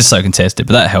too, but it was just so contested.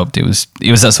 But that helped. It was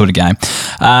that sort of game.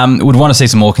 Would want to see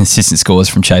some more consistent scores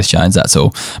from Chase Jones, that's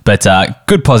all. But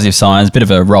good positive signs, bit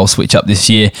of a role switch up this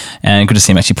year, and good to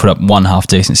see him actually put up one half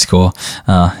decent score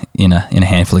in a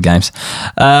handful of games.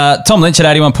 Tom Lynch at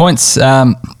 81 points.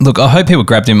 Look, I hope people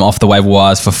grabbed him off the waiver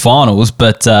wires for finals,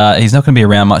 but he's not going to be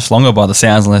around much longer by the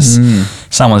sounds unless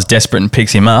someone's desperate and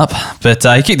picks him up. But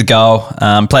he kicked the goal,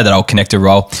 played that old connector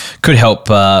role. Could help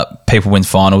people win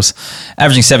finals.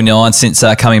 Averaging 79 since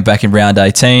coming back in round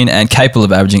 18, and capable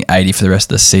of averaging 80 for the rest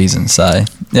of the season. So,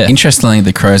 yeah. Interestingly,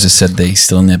 the Crows have said they're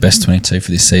still in their best 22 for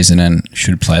this season and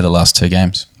should play the last 2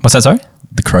 games. What's that, sorry?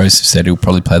 The Crows have said he'll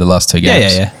probably play the last 2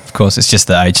 games. Yeah. Of course, it's just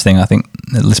the age thing. I think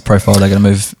the list profile, they're going to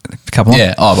move a couple on.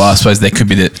 Yeah. Oh, well, I suppose there could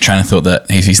be the train of thought that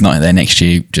if he's not there next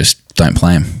year, just don't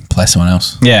play him. Play someone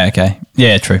else. Yeah, okay.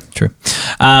 Yeah, true.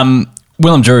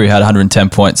 Willem Drew had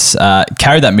 110 points,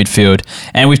 carried that midfield,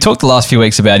 and we've talked the last few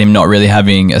weeks about him not really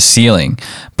having a ceiling,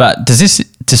 but does this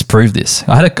disprove this?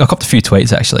 I copped a few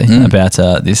tweets actually about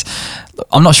this.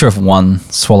 I'm not sure if one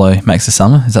swallow makes the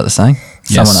summer. Is that the saying?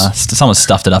 Yes. Someone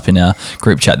stuffed it up in our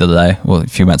group chat the other day, well, a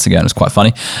few months ago, and it was quite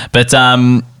funny. But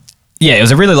yeah, it was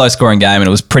a really low scoring game and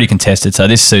it was pretty contested, so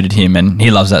this suited him, and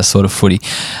he loves that sort of footy.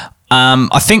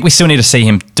 I think we still need to see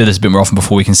him do this a bit more often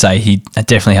before we can say he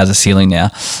definitely has a ceiling now.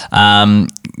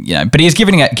 But he is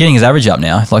getting his average up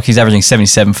now. Like he's averaging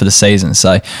 77 for the season.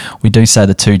 So we do say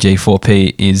the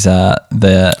 2G4P is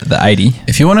the 80.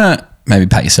 If you want to maybe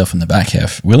pat yourself on the back,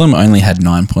 Hef, Willem only had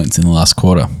 9 points in the last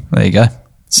quarter. There you go.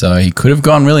 So he could have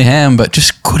gone really ham, but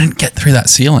just couldn't get through that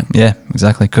ceiling. Yeah,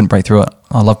 exactly. Couldn't break through it.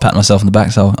 I love patting myself on the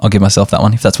back, so I'll give myself that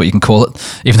one, if that's what you can call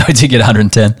it, even though he did get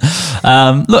 110.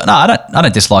 Look, no, I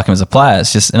don't dislike him as a player.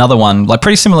 It's just another one, like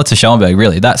pretty similar to Schoenberg,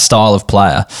 really. That style of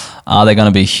player, are they going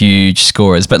to be huge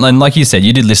scorers? But like you said,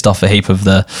 you did list off a heap of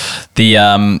the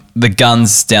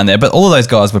guns down there, but all of those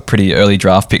guys were pretty early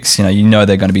draft picks. You know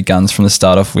they're going to be guns from the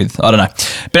start off with. I don't know.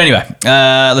 But anyway,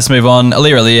 let's move on.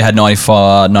 Aliir had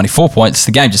 94 points.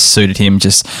 The game just suited him.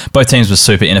 Just both teams were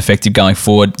super ineffective going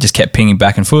forward. Just kept pinging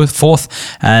back and forth.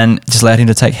 And just allowed him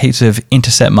to take heaps of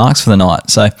intercept marks for the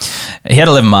night. So he had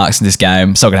 11 marks in this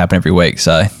game. It's not going to happen every week.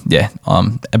 So yeah,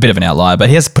 a bit of an outlier, but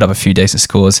he has put up a few decent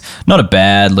scores. Not a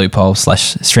bad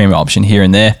loophole/streamer option here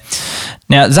and there.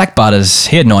 Now, Zach Butters,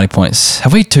 he had 90 points.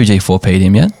 Have we 2G4P'd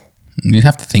him yet? You'd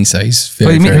have to think so. He's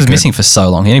very, he was good. missing for so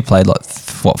long. He only played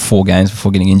 4 games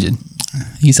before getting injured.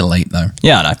 He's elite though.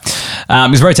 Yeah, I know.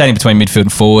 He's rotating between midfield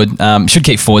and forward. Should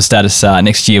keep forward status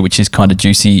next year, which is kind of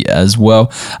juicy as well.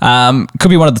 Could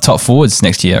be one of the top forwards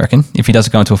next year, I reckon. If he does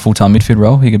go into a full-time midfield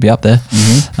role, he could be up there,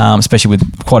 especially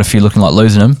with quite a few looking like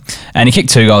losing them. And he kicked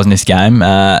 2 goals in this game,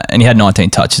 and he had 19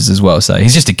 touches as well. So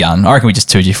he's just a gun. I reckon we just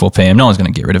 2G4P him. No one's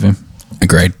going to get rid of him.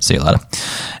 Agreed. See you later.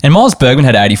 And Miles Bergman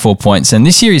had 84 points, and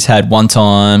this year he's had 1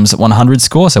 times 100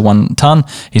 score, so 1 ton.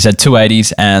 He's had 2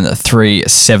 80s and 3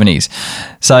 70s.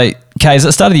 So, Kays, at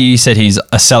the start of the year, you said he's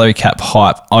a salary cap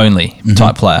hype only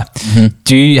type player.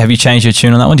 Have you changed your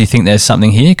tune on that one? Do you think there's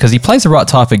something here? Because he plays the right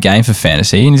type of game for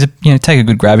fantasy, and he's take a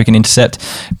good grab, he can intercept.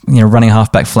 Running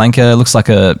half-back flanker. Looks like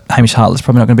a Hamish Hartlett's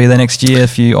probably not going to be there next year. A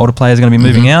few older players are going to be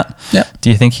moving out. Yep. Do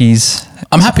you think he's?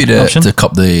 I'm happy to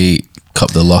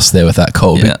cop the loss there with that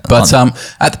call. Yeah, but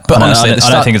honestly,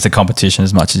 I don't think it's a competition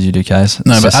as much as you do, Kays.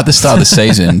 No, but at the start of the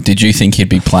season, did you think he'd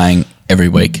be playing every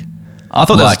week? I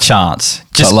thought there was a chance.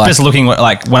 Just looking when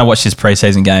I watched his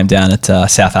preseason game down at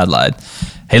South Adelaide,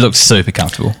 he looked super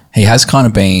comfortable. He has kind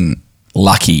of been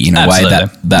lucky in a way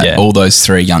that all those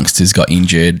 3 youngsters got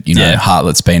injured.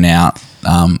 Hartlett's been out.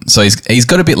 So he's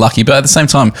got a bit lucky, but at the same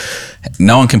time,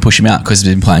 no one can push him out because he's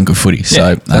been playing good footy.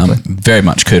 So very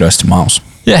much kudos to Miles.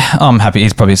 Yeah, I'm happy.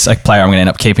 He's probably a player I'm going to end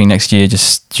up keeping next year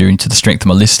just due to the strength of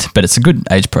my list. But it's a good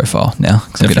age profile now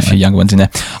because I've got a few younger ones in there.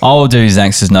 I'll do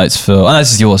Zanks' notes for... Oh, no,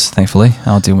 this is yours, thankfully.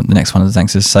 I'll do the next one of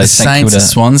Zanks'. So the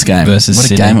Saints-Swans game. Versus what a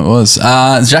Sydney. game it was.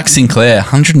 Jack Sinclair,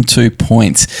 102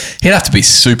 points. He'd have to be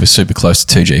super, super close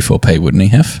to 2G4P, wouldn't he,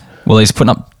 Hef? Well, he's putting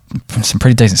up some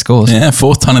pretty decent scores. Yeah,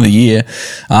 4th ton of the year.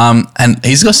 And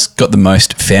he's just got the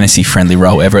most fantasy-friendly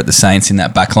role ever at the Saints in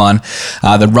that back line.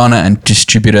 The runner and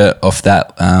distributor of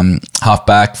that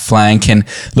half-back flank. And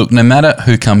look, no matter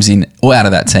who comes in or out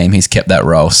of that team, he's kept that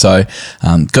role. So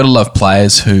got to love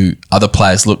players who other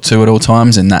players look to at all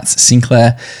times, and that's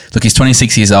Sinclair. Look, he's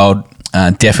 26 years old.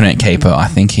 Definite keeper. I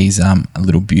think he's a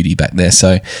little beauty back there.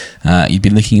 So you'd be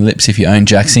licking your lips if you own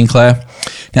Jack Sinclair.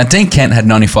 Now, Dean Kent had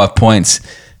 95 points.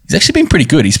 He's actually been pretty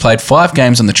good. He's played 5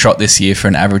 games on the trot this year for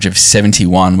an average of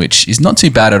 71, which is not too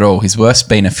bad at all. His worst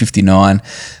being a 59,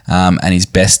 and his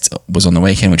best was on the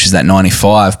weekend, which is that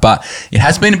 95. But it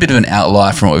has been a bit of an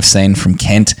outlier from what we've seen from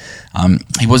Kent.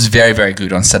 He was very, very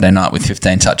good on Saturday night with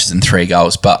 15 touches and 3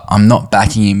 goals, but I'm not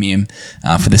backing him in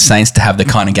for the Saints to have the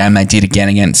kind of game they did again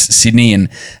against Sydney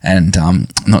and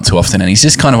not too often. And he's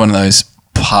just kind of one of those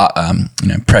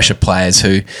pressure players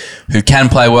who can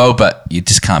play well, but you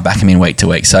just can't back him in week to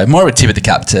week. So more of a tip of the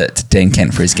cap to Dean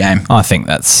Kent for his game. I think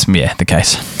that's the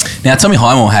case. Now, Tommy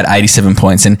Highmore had 87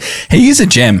 points, and he is a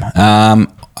gem. I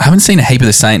haven't seen a heap of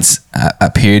the Saints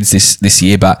at periods this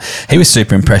year, but he was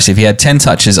super impressive. He had 10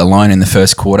 touches alone in the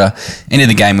first quarter, ended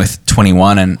the game with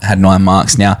 21 and had 9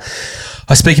 marks. Now,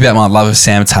 I speak about my love of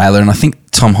Sam Taylor, and I think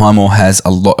Tom Highmore has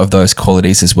a lot of those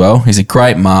qualities as well. He's a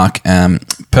great mark,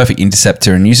 perfect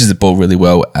interceptor, and uses the ball really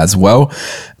well as well.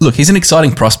 Look, he's an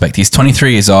exciting prospect. He's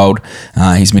 23 years old.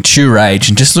 He's mature age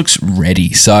and just looks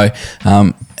ready. So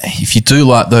if you do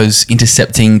like those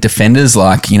intercepting defenders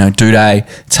like, Duday,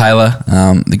 Taylor,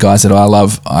 the guys that I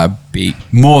love, I'd be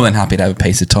more than happy to have a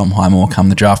piece of Tom Highmore come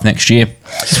the draft next year.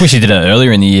 Just wish he did it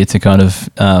earlier in the year to kind of,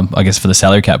 I guess for the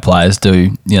salary cap players,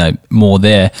 do, more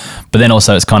there. But then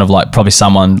also it's kind of like probably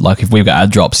someone, like if we've got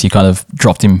ad drops, you kind of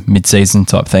dropped him mid-season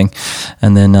type thing.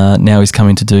 And then now he's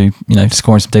coming to do,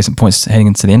 scoring some decent points heading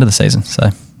into the end of the season. So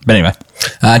But anyway.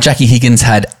 Jackie Higgins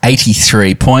had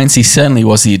 83 points. He certainly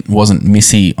wasn't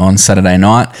missy on Saturday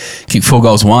night. Kicked 4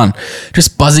 goals, 1.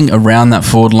 Just buzzing around that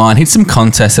forward line. Hit some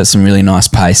contests at some really nice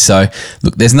pace. So,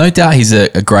 look, there's no doubt he's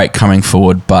a great coming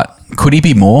forward, but could he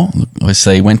be more?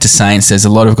 Obviously, he went to Saints. There's a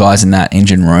lot of guys in that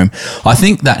engine room. I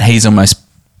think that he's almost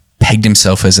pegged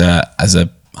himself as a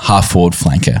half-forward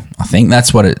flanker. I think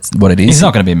that's what it is. He's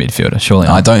not going to be a midfielder, surely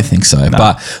not. I don't think so. No.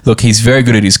 But look, he's very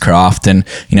good at his craft. And,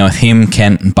 with him,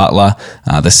 Kent and Butler,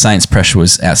 the Saints' pressure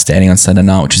was outstanding on Saturday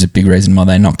night, which is a big reason why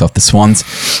they knocked off the Swans.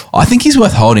 I think he's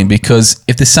worth holding because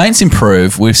if the Saints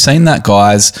improve, we've seen that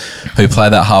guys who play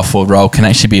that half-forward role can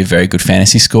actually be a very good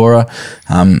fantasy scorer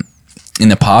in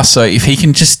the past. So if he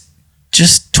can just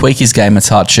tweak his game a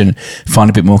touch and find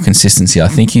a bit more consistency, I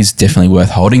think he's definitely worth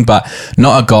holding, but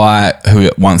not a guy who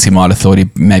once he might have thought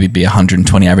he'd maybe be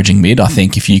 120 averaging mid. I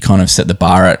think if you kind of set the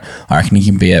bar at, I reckon he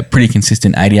can be a pretty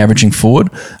consistent 80 averaging forward.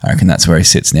 I reckon that's where he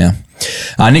sits now.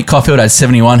 Nick Caulfield had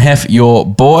 71. Hef, your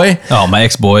boy. Oh, my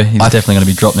ex-boy. He's definitely going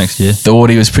to be dropped next year. Thought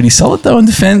he was pretty solid though in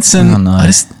defence, and I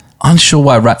just unsure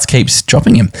why Rats keeps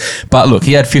dropping him. But look,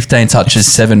 he had 15 touches,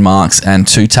 7 marks and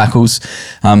 2 tackles.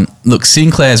 Look,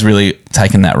 Sinclair's really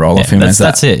taken that role off him as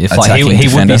that's that it. If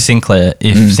he would be Sinclair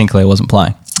if Sinclair wasn't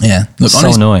playing. Yeah. Look,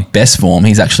 on his best form,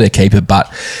 he's actually a keeper,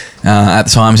 but at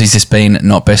times he's just been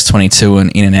not best 22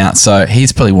 and in and out. So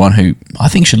he's probably one who I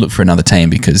think should look for another team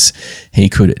because he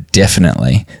could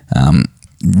definitely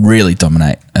really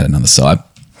dominate at another side.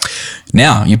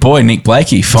 Now, your boy Nick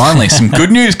Blakey, finally, some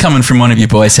good news coming from one of your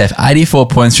boys, Hef. 84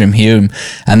 points from him,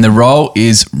 and the role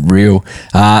is real.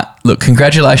 Look,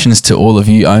 congratulations to all of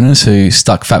you owners who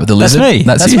stuck fat with the lizard. That's me.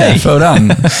 That's you. me. Well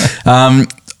done.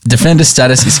 Defender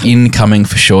status is incoming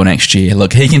for sure next year.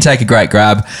 Look, he can take a great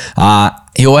grab.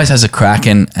 He always has a crack,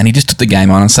 and he just took the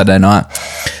game on Saturday night.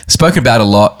 Spoken about a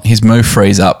lot. His move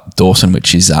frees up Dawson,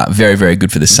 which is very, very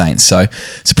good for the Saints. So,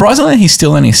 surprisingly, he's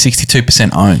still only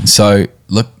 62% owned. So,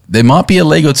 look, there might be a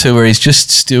league or two where he's just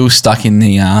still stuck in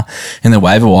the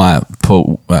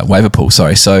waiver pool.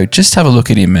 Sorry. So, just have a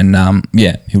look at him, and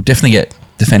he'll definitely get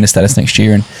defender status next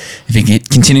year, and if he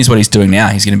continues what he's doing now,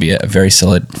 he's going to be a very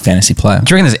solid fantasy player. Do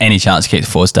you reckon there's any chance he keeps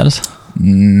forward status?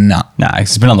 No.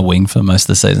 He's been on the wing for most of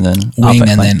the season. Then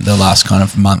the last kind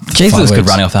of month. He's good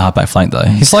running off the halfback flank though.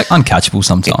 He's like uncatchable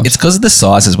sometimes. It's because of the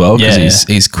size as well, because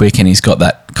he's quick and he's got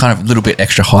that kind of little bit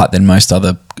extra height than most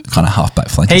other kind of halfback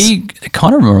flankers. He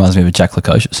kind of reminds me of a Jack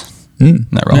Lukosius.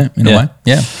 That role. Yeah, in a way.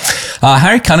 Yeah.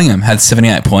 Harry Cunningham had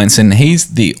 78 points, and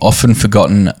he's the often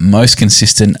forgotten, most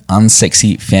consistent,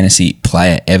 unsexy fantasy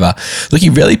player ever. Look, he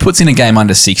really puts in a game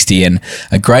under 60 and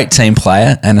a great team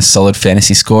player and a solid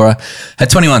fantasy scorer.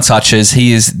 Had 21 touches.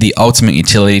 He is the ultimate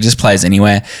utility. Just plays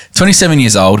anywhere. 27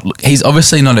 years old. Look, he's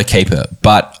obviously not a keeper,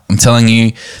 but I'm telling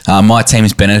you, my team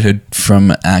has benefited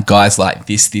from guys like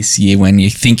this year when you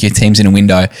think your team's in a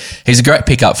window. He's a great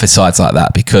pickup for sides like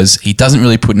that because he doesn't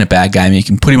really put in a bad game. You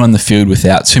can put him on the field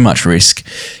without too much risk.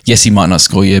 Yes, he might not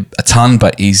score you a ton,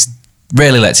 but he's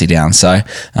rarely lets you down. So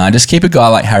just keep a guy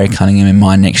like Harry Cunningham in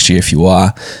mind next year if you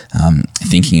are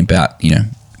thinking about,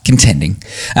 contending.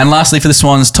 And lastly, for the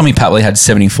Swans, Tommy Papley had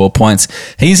 74 points.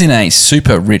 He's in a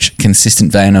super rich,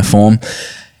 consistent vein of form.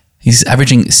 He's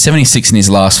averaging 76 in his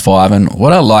last 5, and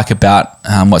what I like about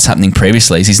what's happening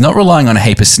previously is he's not relying on a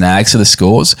heap of snags for the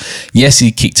scores. Yes,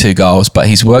 he kicked 2 goals, but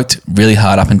he's worked really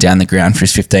hard up and down the ground for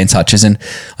his 15 touches, and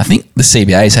I think the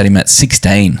CBA's had him at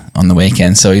 16 on the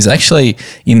weekend, so he's actually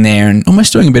in there and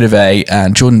almost doing a bit of a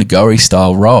Jordan Ngori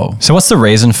style role. So what's the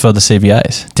reason for the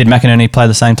CBAs? Did McInerney play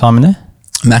the same time in there?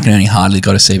 McInerney hardly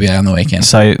got a CBA on the weekend.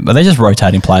 So are they just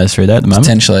rotating players through there at the moment?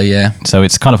 Potentially, yeah. So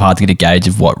it's kind of hard to get a gauge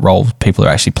of what role people are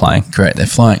actually playing. Correct. They're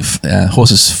flying,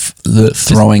 horses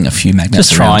throwing a few magnets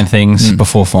just trying things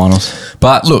before finals.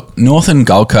 But look, North and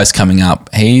Gold Coast coming up.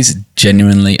 He's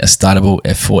genuinely a startable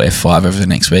F4, F5 over the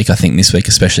next week. I think this week,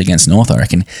 especially against North, I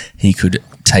reckon he could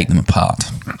take them apart.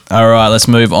 All right, let's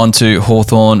move on to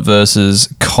Hawthorn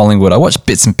versus Collingwood. I watched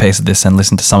bits and pieces of this and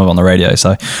listened to some of it on the radio,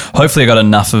 so hopefully I got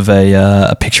enough of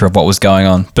a picture of what was going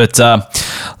on. But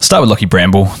let's start with Lockie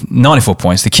Bramble. 94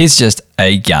 points. The kid's just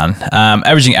a gun.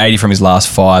 Averaging 80 from his last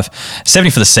 5.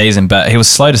 70 for the season, but he was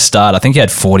slow to start. I think he had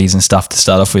 40s and stuff to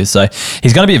start off with. So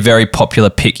he's going to be a very popular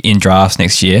pick in drafts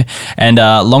next year. And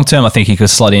long term, I think he could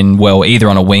slot in well either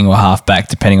on a wing or halfback,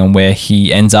 depending on where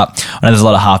he ends up. I know there's a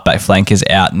lot of halfback flankers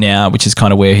out now, which is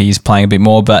kind of where he's playing a bit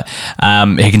more, but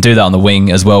he can do that on the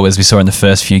wing as well, as we saw in the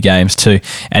first few games too.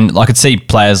 And I could see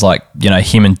players like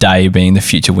him and Day being the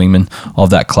future wingman of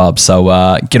that club.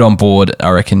 So get on board, I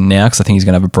reckon, now, because I think he's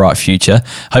going to have a bright future.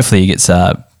 Hopefully he gets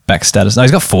back status. No,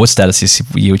 he's got forward status this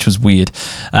year, which was weird.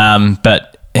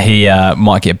 But he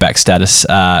might get back status.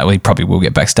 He probably will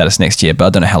get back status next year, but I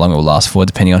don't know how long it will last for,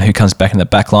 depending on who comes back in the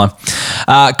back line.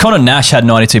 Connor Nash had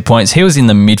 92 points. He was in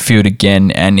the midfield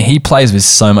again, and he plays with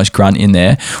so much grunt in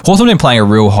there. Hawthorn have been playing a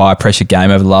real high-pressure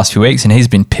game over the last few weeks, and he's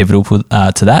been pivotal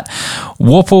to that.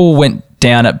 Warple went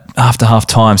down after half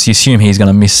time, so you assume he's going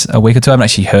to miss a week or two. I haven't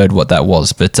actually heard what that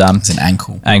was, but it's an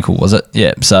ankle. Ankle, was it?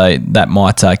 Yeah, so that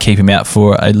might keep him out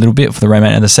for a little bit for the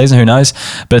remainder of the season. Who knows?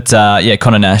 But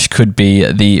Connor Nash could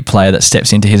be the player that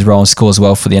steps into his role and scores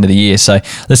well for the end of the year. So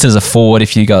listed as a forward,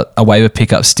 if you got a waiver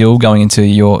pickup still going into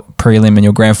your prelim and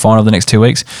your grand final of the next 2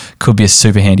 weeks, could be a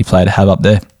super handy player to have up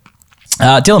there.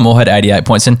 Dylan Moore had 88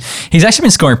 points, and he's actually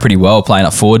been scoring pretty well playing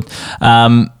up forward.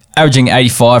 Averaging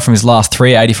 85 from his last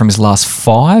 3, 80 from his last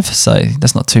 5, so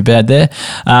that's not too bad there.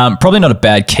 Probably not a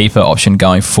bad keeper option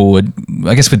going forward.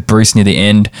 I guess with Bruce near the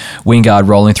end, Wingard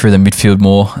rolling through the midfield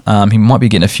more, he might be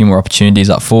getting a few more opportunities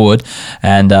up forward,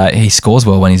 and he scores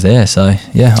well when he's there, so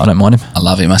yeah, I don't mind him. I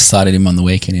love him. I started him on the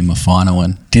weekend in my final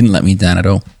and didn't let me down at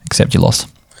all. Except you lost.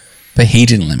 But he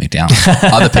didn't let me down.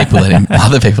 Other people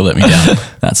let me down.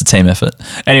 That's a team effort.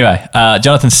 Anyway,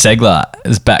 Jonathan Segler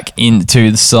is back into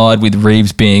the side with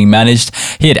Reeves being managed.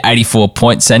 He had 84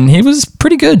 points and he was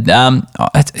pretty good.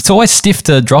 It's always stiff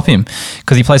to drop him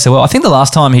because he plays so well. I think the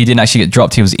last time he didn't actually get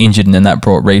dropped, he was injured, and then that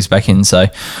brought Reeves back in. So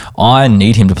I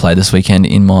need him to play this weekend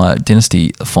in my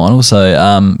Dynasty final, so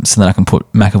that I can put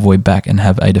McAvoy back and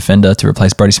have a defender to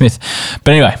replace Brodie Smith.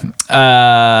 But anyway,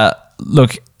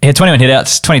 look, he had 21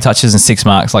 hitouts, 20 touches and 6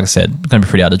 marks. Like I said, going to be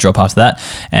pretty hard to drop after that.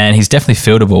 And he's definitely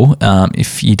fieldable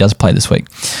if he does play this week.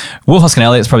 Will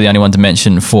Hoskin-Elliott's probably the only one to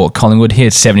mention for Collingwood. He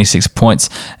had 76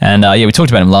 points. And we talked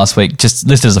about him last week, just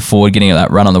listed as a forward, getting that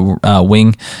run on the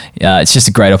wing. It's just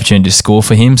a great opportunity to score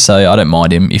for him. So I don't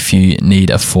mind him if you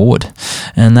need a forward.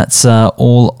 And that's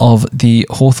all of the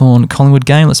Hawthorn-Collingwood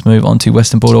game. Let's move on to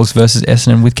Western Bulldogs versus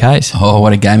Essendon with Case. Oh,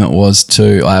 what a game it was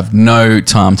too. I have no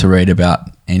time to read about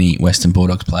any Western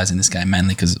Bulldogs players in this game,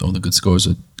 mainly because all the good scores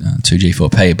were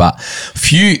 2G4P, but a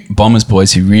few Bombers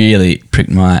boys who really pricked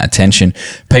my attention.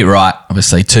 Pete Wright,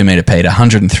 obviously 2 metre Pete,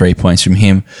 103 points from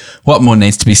him. What more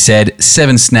needs to be said?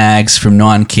 7 snags from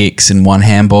 9 kicks and 1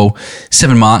 handball,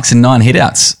 7 marks and 9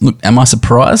 hitouts. Look, am I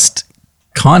surprised?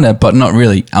 Kind of, but not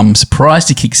really. I'm surprised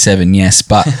he kicked 7, yes,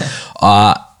 but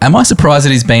am I surprised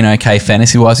that he's been okay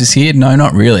fantasy-wise this year? No,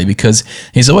 not really, because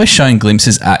he's always shown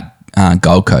glimpses at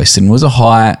Gold Coast and was a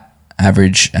high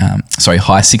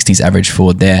 60s average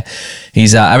forward there.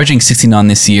 He's averaging 69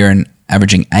 this year and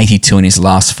averaging 82 in his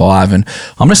last 5, and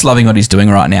I'm just loving what he's doing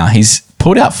right now. He's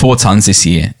pulled out 4 tons this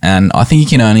year, and I think he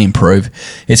can only improve.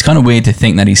 It's kind of weird to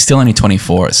think that he's still only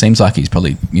 24. It seems like he's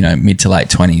probably mid to late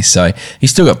 20s, so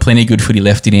he's still got plenty of good footy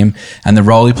left in him, and the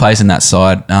role he plays in that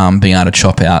side, being able to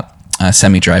chop out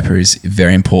Sammy Draper, is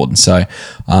very important. So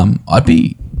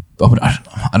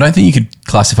I don't think you could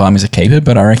classify him as a keeper,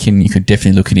 but I reckon you could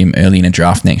definitely look at him early in a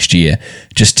draft next year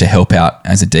just to help out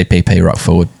as a DPP right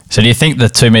forward. So do you think the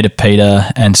 2 metre Peter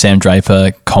and Sam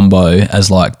Draper combo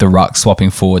as like the ruck swapping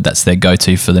forward, that's their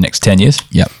go-to for the next 10 years?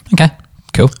 Yep. Okay,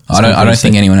 cool. I don't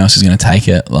think anyone else is going to take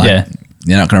it. They're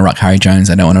not going to ruck Harry Jones.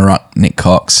 They don't want to ruck Nick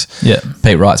Cox. Yeah.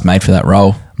 Pete Wright's made for that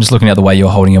role. I'm just looking at the way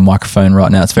you're holding your microphone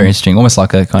right now. It's very interesting. Almost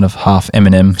like a kind of half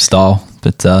Eminem style,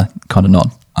 but kind of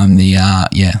not. I'm the,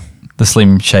 The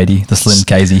Slim Shady, the Slim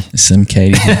Casey. Slim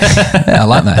Katie. I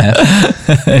like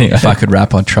that. Anyway. If I could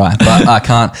rap, I'd try, but I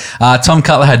can't. Tom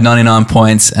Cutler had 99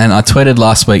 points, and I tweeted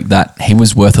last week that he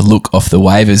was worth a look off the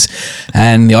waivers,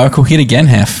 and the Oracle hit again,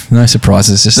 Hef. No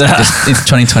surprises. Just it's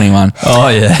 2021. Oh,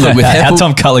 yeah. Look, with How'd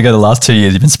Tom Cutler go the last 2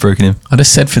 years? You've been spruiking him. I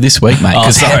just said for this week, mate,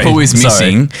 because Heppel was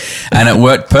missing, and it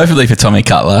worked perfectly for Tommy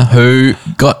Cutler, who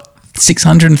got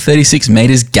 636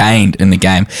 metres gained in the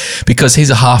game because he's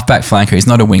a half-back flanker. He's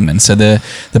not a wingman. So the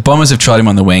Bombers have tried him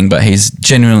on the wing, but he's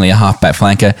genuinely a half-back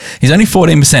flanker. He's only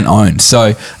 14% owned.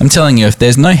 So I'm telling you, if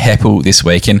there's no Heppel this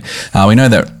week, and we know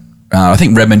that I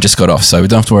think Redmond just got off, so we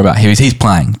don't have to worry about he's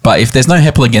playing. But if there's no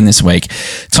Heppel again this week,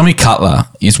 Tommy Cutler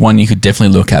is one you could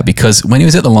definitely look at because when he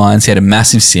was at the Lions, he had a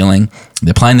massive ceiling.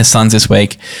 They're playing the Suns this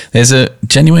week. There's a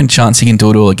genuine chance he can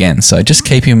do it all again. So just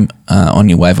keep him on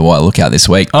your waiver wire lookout this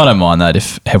week. I don't mind that.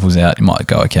 If Heppel's out, he might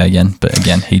go okay again. But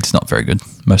again, he's not very good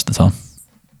most of the time.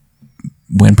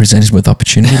 When presented with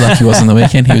opportunity like he was on the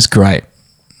weekend, he was great.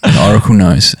 Oracle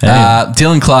knows.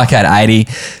 Dylan Clark had 80.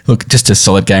 Look, just a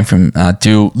solid game from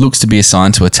Dill. Looks to be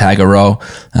assigned to a tagger role.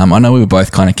 I know we were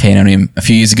both kind of keen on him a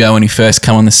few years ago when he first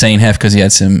came on the scene, Hef, because he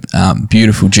had some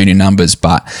beautiful junior numbers,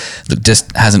 but look,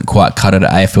 just hasn't quite cut it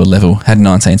at AFL level. Had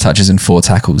 19 touches and 4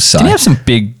 tackles. So. Did he have some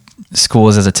big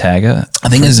scores as a tagger? I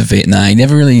think as a he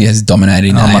never really has dominated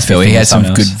in the AFL. He had some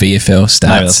good VFL stats.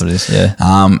 Maybe that's what it is,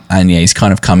 yeah. And he's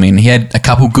kind of come in. He had a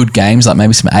couple good games, like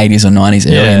maybe some 80s or 90s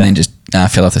early, and then just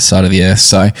fell off the side of the earth.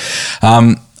 So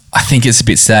I think it's a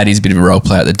bit sad. He's a bit of a role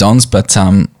player at the Dons, but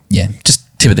just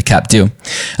tip of the cap deal.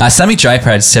 Sammy Draper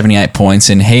had 78 points,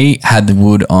 and he had the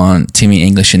wood on Timmy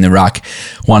English in the ruck.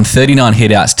 Won 39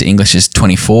 hitouts to English's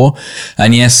 24.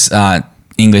 And yes,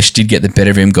 English did get the better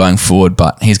of him going forward,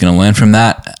 but he's going to learn from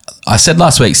that. I said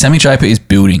last week, Sammy Draper is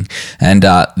building, and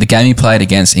the game he played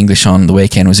against English on the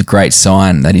weekend was a great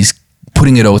sign that he's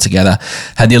putting it all together.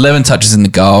 Had the 11 touches in the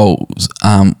goals.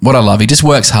 What I love, he just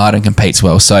works hard and competes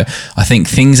well. So I think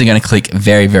things are going to click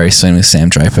very, very soon with Sam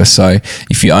Draper. So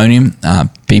if you own him,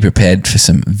 be prepared for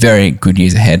some very good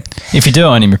years ahead. If you do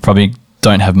own him, you probably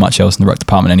don't have much else in the ruck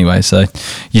department anyway, so you're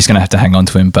just going to have to hang on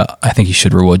to him, but I think he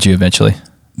should reward you eventually.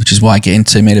 Which is why I get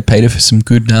into Meter Peter for some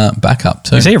good backup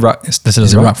too. Is he a ruck?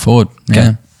 He's a ruck forward.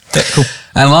 Okay. Yeah, cool.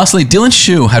 And lastly, Dylan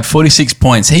Shiel had 46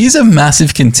 points. He's a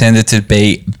massive contender to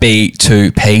be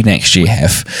B2P next year,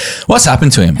 Hef. What's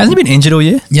happened to him? Hasn't he been injured all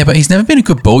year? Yeah, but he's never been a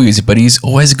good ball user, but he's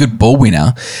always a good ball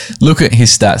winner. Look at his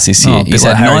stats this year. He's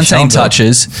had 19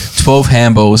 touches, 12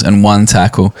 handballs, and 1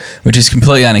 tackle, which is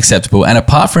completely unacceptable. And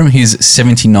apart from his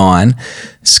 79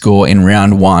 score in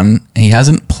round 1, he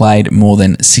hasn't played more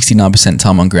than 69%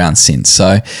 time on ground since.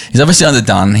 So he's obviously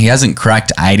underdone. He hasn't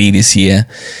cracked 80 this year.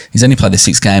 He's only played the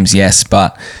 6 games, yes, but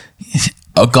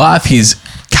a guy of his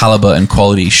caliber and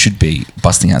quality should be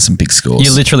busting out some big scores.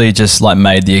 You literally just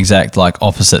made the exact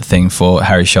opposite thing for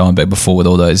Harry Schoenberg before with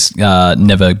all those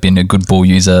never been a good ball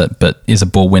user but is a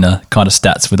ball winner kind of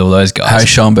stats with all those guys. Harry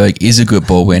Schoenberg is a good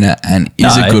ball winner and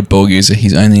is a good ball user.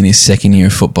 He's only in his 2nd year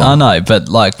of football. I know, but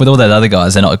with all those other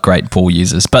guys, they're not great ball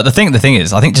users. But the thing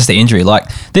is, I think just the injury.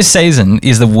 This season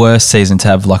is the worst season to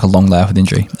have a long layoff with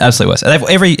injury. Absolutely worst.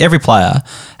 Every player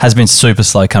has been super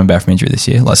slow coming back from injury this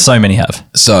year. So many have.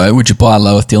 So would you buy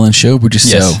low with Dylan Shiel? Would you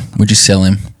sell? Yes. Would you sell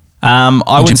him?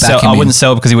 I wouldn't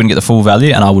sell because he wouldn't get the full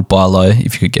value, and I would buy low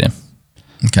if you could get him.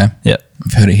 Okay. Yeah.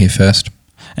 I've heard it here first.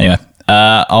 Anyway,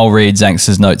 I'll read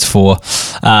Zanks' notes for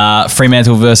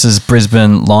Fremantle versus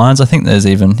Brisbane Lions. I think there's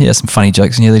even some funny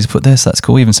jokes in here that he's put there, so that's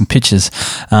cool. Even some pictures.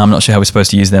 I'm not sure how we're supposed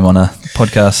to use them on a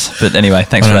podcast, but anyway,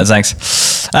 thanks for that, Zanks.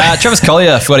 Travis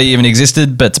Collier, forgot he even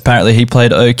existed, but apparently he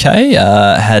played okay.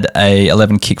 Had a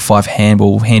 11 kick, 5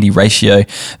 handball handy ratio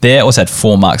there. Also had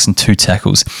 4 marks and 2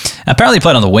 tackles. Apparently he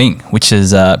played on the wing, which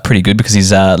is pretty good because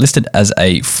he's listed as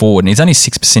a forward and he's only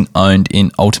 6% owned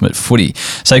in Ultimate Footy.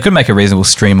 So he could make a reasonable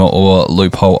streamer or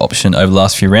loophole option over the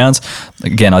last few rounds.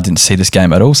 Again, I didn't see this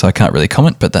game at all, so I can't really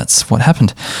comment, but that's what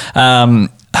happened.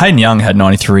 Hayden Young had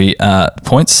 93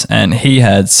 points and he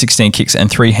had 16 kicks and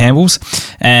 3 handballs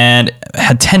and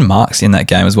had 10 marks in that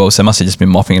game as well, so must have just been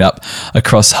mopping it up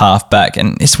across half back.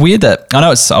 And it's weird that, I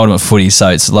know it's Ultimate Footy, so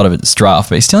it's a lot of it's draft,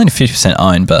 but he's still only 50%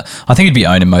 owned, but I think he'd be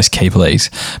owned in most keeper leagues.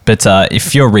 But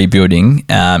if you're rebuilding,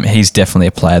 he's definitely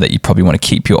a player that you probably want to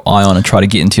keep your eye on and try to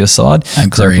get into your side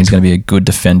because I reckon he's going to be a good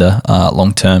defender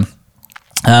long term.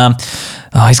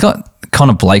 He's got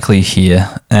Connor Blakely here,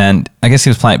 and I guess he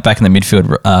was playing back in the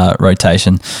midfield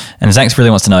rotation, and Zanks really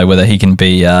wants to know whether he can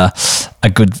be a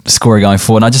good scorer going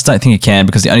forward, and I just don't think he can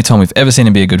because the only time we've ever seen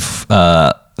him be a good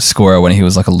scorer when he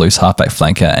was a loose halfback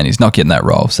flanker, and he's not getting that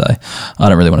role, so I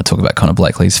don't really want to talk about Connor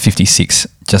Blakely. He's 56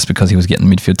 just because he was getting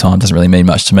midfield time doesn't really mean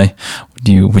much to me.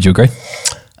 Would you agree?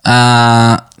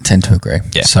 Tend to agree.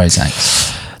 Yeah. Sorry,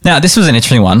 Zanks. Now, this was an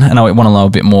interesting one, and I want to know a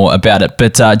bit more about it.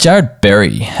 But Jared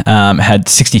Berry had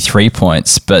 63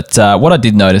 points. But what I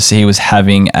did notice, he was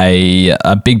having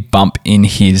a big bump in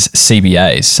his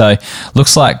CBAs. So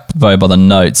looks like, by the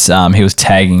notes, he was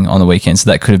tagging on the weekend.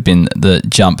 So that could have been the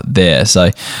jump there.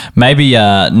 So maybe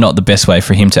not the best way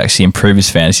for him to actually improve his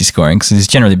fantasy scoring because he's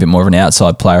generally a bit more of an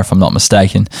outside player, if I'm not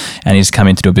mistaken. And he's come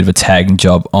in to do a bit of a tagging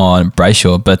job on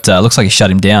Brayshaw. But looks like he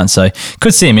shut him down. So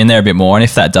could see him in there a bit more. And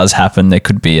if that does happen, there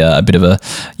could be a bit of a,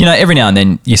 every now and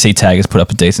then you see taggers put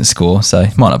up a decent score, so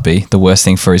it might not be the worst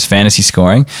thing for his fantasy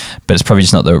scoring, but it's probably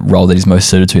just not the role that he's most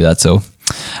suited to, that's all.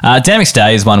 Dan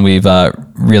McStay is one we've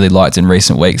really liked in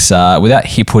recent weeks. Without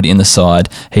Hipwood in the side,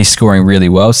 he's scoring really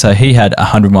well. So he had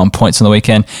 101 points on the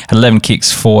weekend, had 11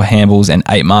 kicks, 4 handballs and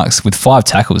 8 marks with 5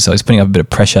 tackles. So he's putting up a bit of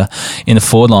pressure in the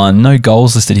forward line. No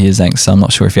goals listed here, Zanks, so I'm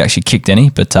not sure if he actually kicked any,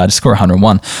 but to score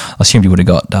 101, I assumed he would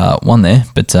have got one there,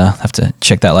 but have to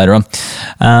check that later on.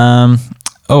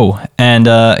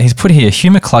 He's put here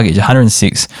Hugh McCluggage,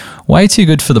 106. Way too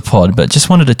good for the pod, but just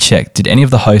wanted to check, did any of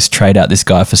the hosts trade out this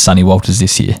guy for Sonny Walters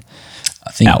this year?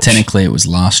 I think technically it was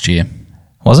last year.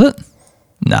 Was it?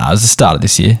 No, it was the start of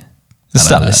this year. The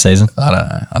start of this season. I don't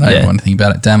know. I don't even want to think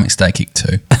about it. Dan McStay kicked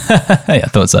 2. Yeah, I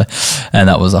thought so. And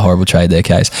that was a horrible trade there,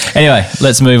 Case. Anyway,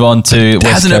 let's move on to West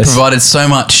Hasn't it Coast. provided so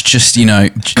much just,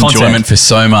 enjoyment for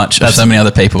so many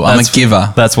other people? I'm a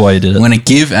giver. That's why you did it. I'm going to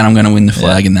give and I'm going to win the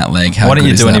flag in that leg. How Why don't good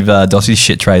you is do any that? of Dossie's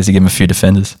shit trades to give him a few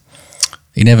defenders?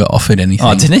 He never offered anything.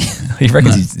 Oh, didn't he? He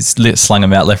reckons he slung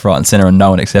them out left, right and centre and no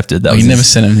one accepted. That He was never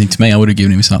sent anything to me. I would have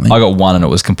given him something. I got one and it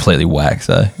was completely whack.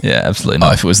 So, yeah, absolutely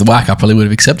not. If it was the whack, I probably would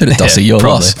have accepted it, Dossie. Your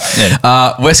probably. loss.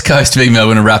 Yeah. West Coast v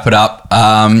Melbourne to wrap it up.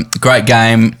 Great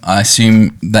game. I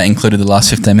assume that included the last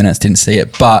 15 minutes. Didn't see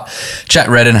it. But Jack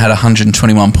Redden had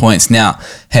 121 points. Now,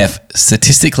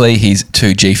 statistically, he's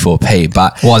 2G4P.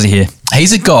 But Why is he here?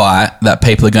 he's a guy that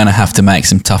people are going to have to make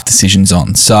some tough decisions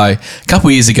on. So a couple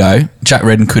of years ago, Jack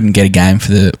Redden couldn't get a game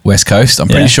for the West Coast. I'm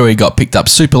pretty sure he got picked up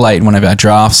super late in one of our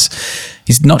drafts.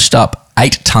 He's notched up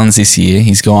 8 tons this year.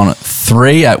 He's gone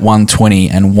 3 at 120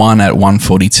 and 1 at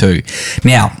 142.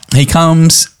 Now, he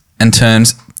comes and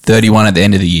turns 31 at the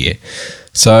end of the year.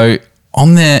 So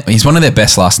he's one of their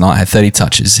best last night, had 30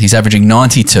 touches. He's averaging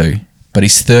 92, but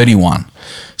he's 31.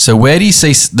 So where do you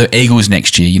see the Eagles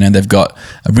next year? They've got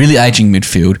a really aging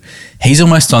midfield. He's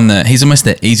almost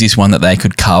the easiest one that they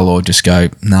could cull or just go,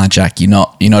 nah, Jack, you're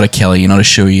not a Kelly, you're not a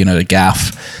Shuey, you're not a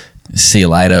Gaff. See you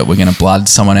later. We're going to blood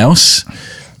someone else.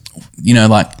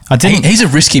 He's a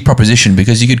risky proposition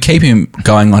because you could keep him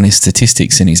going on his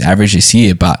statistics and his average this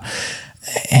year, but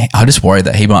I just worry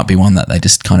that he might be one that they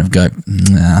just kind of go,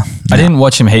 nah. I didn't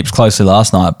watch him heaps closely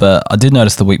last night, but I did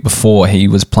notice the week before he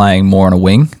was playing more on a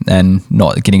wing and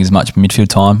not getting as much midfield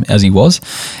time as he was.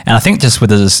 And I think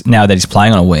just now that he's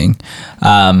playing on a wing,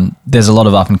 there's a lot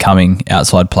of up and coming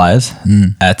outside players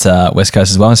at West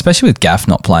Coast as well, especially with Gaff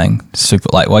not playing super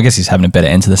late. Well, I guess he's having a better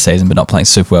end to the season, but not playing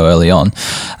super well early on.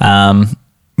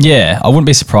 I wouldn't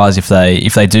be surprised if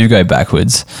they do go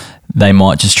backwards. They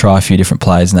might just try a few different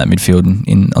players in that midfield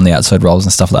and on the outside roles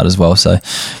and stuff like that as well. So,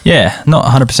 yeah, not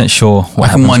 100% sure what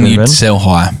happens. One with you'd Redden. sell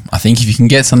high. I think if you can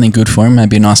get something good for him,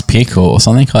 maybe a nice pick or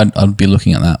something, I'd be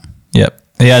looking at that. Yep.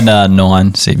 He had 9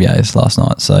 CBAs last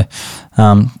night, so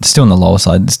still on the lower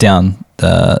side. It's down,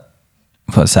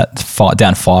 what's that,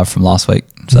 down 5 from last week.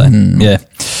 So, yeah,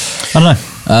 I don't know.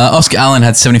 Oscar Allen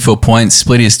had 74 points,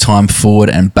 split his time forward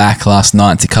and back last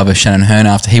night to cover Shannon Hearn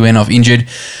after he went off injured.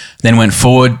 Then went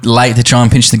forward late to try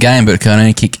and pinch the game, but could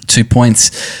only kick 2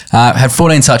 points. Had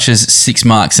 14 touches, 6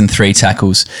 marks and 3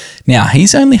 tackles. Now,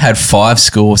 he's only had 5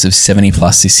 scores of 70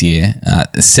 plus this year,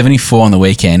 74 on the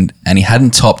weekend, and he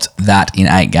hadn't topped that in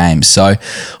 8 games. So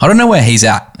I don't know where he's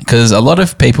at because a lot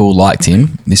of people liked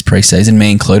him this preseason, me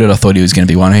included. I thought he was going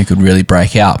to be one who could really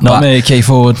break out. Not me, key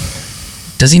forward.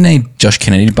 Does he need Josh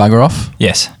Kennedy to bugger off?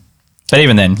 Yes. But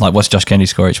even then, what's Josh Kennedy's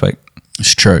score each week?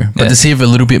 It's true. But Yeah. does he have a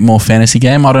little bit more fantasy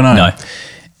game? I don't know. No.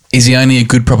 Is he only a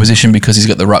good proposition because he's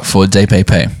got the ruck forward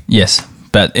DPP? Yes.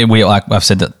 But I've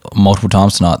said that multiple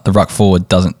times tonight, the ruck forward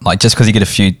doesn't, just because you get a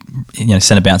few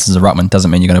centre bounces as a ruckman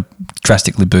doesn't mean you're going to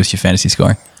drastically boost your fantasy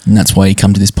scoring. And that's why you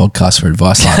come to this podcast for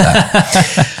advice like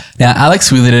that. Now,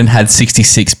 Alex Witherden had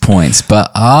 66 points,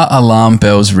 but are alarm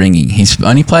bells ringing? He's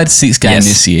only played 6 games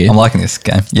this year. I'm liking this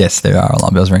game. Yes, there are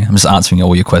alarm bells ringing. I'm just answering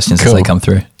all your questions as they come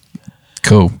through.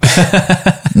 Cool.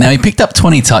 Now, he picked up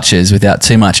 20 touches without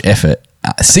too much effort.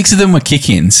 6 of them were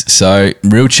kick-ins, so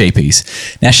real cheapies.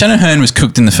 Now, Shannon Hearn was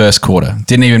cooked in the first quarter.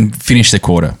 Didn't even finish the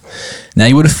quarter. Now,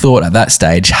 you would have thought at that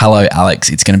stage, hello,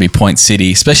 Alex, it's going to be Point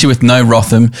City, especially with no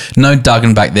Rotham, no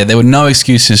Duggan back there. There were no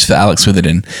excuses for Alex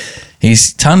Witherden.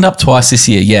 He's turned up twice this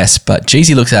year, yes, but geez,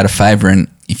 he looks out of favour. And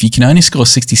if you can only score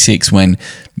 66 when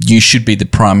you should be the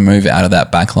prime mover out of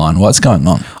that back line, what's going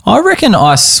on? I reckon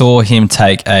I saw him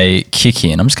take a kick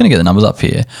in. I'm just going to get the numbers up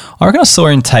here. I reckon I saw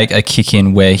him take a kick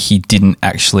in where he didn't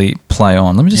actually play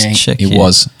on. Let me just check He here.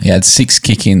 was. He had 6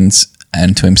 kick-ins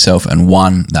and to himself and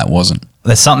 1 that wasn't.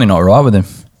 There's something not right with him.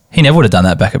 He never would have done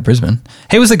that back at Brisbane.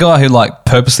 He was the guy who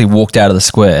purposely walked out of the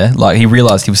square. He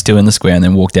realised he was still in the square and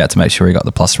then walked out to make sure he got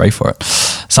the +3 for it.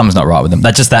 Something's not right with him.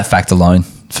 That fact alone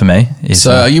for me is.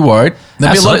 So are you worried?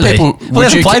 There'll be a lot of people. Well, he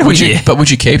hasn't played all year. But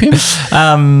would you keep him?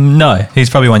 No, he's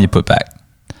probably one you put back.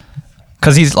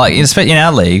 Because he's in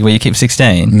our league where you keep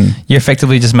 16, you're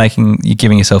effectively just you're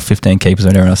giving yourself 15 keepers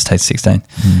when everyone else takes 16.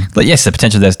 But yes, the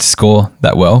potential there's to score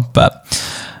that well, but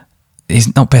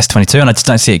he's not best 22, and I just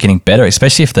don't see it getting better,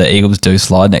 especially if the Eagles do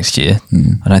slide next year.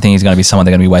 I don't think he's going to be someone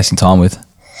they're going to be wasting time with.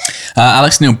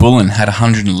 Alex Neil-Bullen had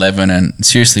 111, and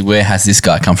seriously, where has this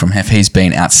guy come from? He's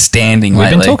been outstanding We've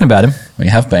lately. been talking about him. We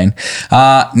have been.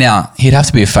 Now, he'd have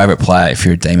to be a favourite player if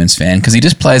you're a Demons fan because he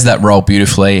just plays that role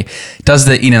beautifully, does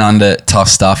the in and under tough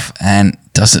stuff, and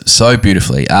does it so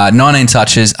beautifully. 19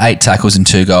 touches, 8 tackles and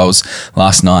 2 goals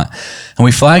last night. And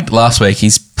we flagged last week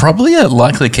he's probably a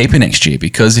likely keeper next year,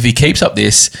 because if he keeps up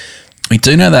this, we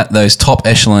do know that those top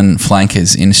echelon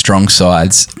flankers in strong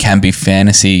sides can be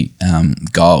fantasy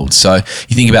gold. So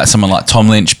you think about someone like Tom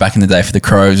Lynch back in the day for the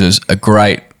Crows was a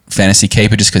great fantasy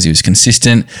keeper just because he was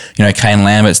consistent. You know, Kane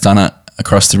Lambert's done it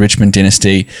across the Richmond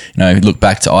dynasty. You know, look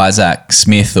back to Isaac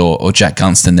Smith or Jack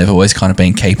Gunston. They've always kind of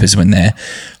been keepers when they're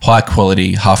high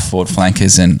quality half forward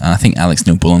flankers, and I think Alex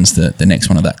Neil-Bullen's the next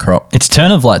one of that crop. It's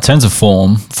turns of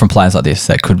form from players like this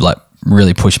that could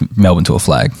really push Melbourne to a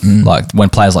flag. Like when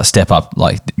players step up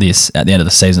like this at the end of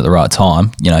the season at the right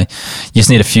time, you just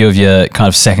need a few of your kind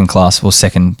of second class or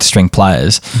second string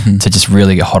players to just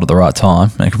really get hot at the right time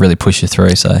and it could really push you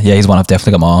through. So yeah, he's one I've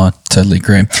definitely got my eye on. Totally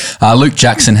agree. Luke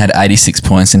Jackson had 86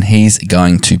 points and he's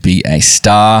going to be a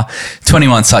star.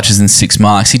 21 touches and 6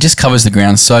 marks. He just covers the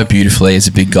ground so beautifully as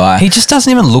a big guy. He just doesn't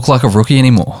even look like a rookie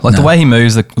anymore. The way he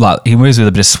moves, he moves with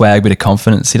a bit of swag, a bit of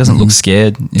confidence. He doesn't look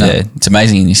scared. No, yeah, it's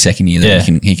amazing in his second year that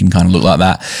he can kind of look like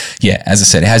that. Yeah, as I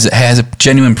said, he has a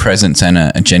genuine presence and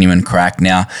a genuine crack.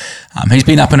 Now, he's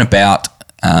been up and about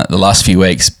the last few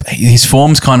weeks. His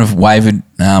form's kind of wavered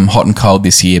hot and cold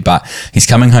this year, but he's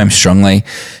coming home strongly.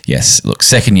 Yes, look,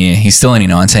 second year, he's still only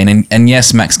 19. And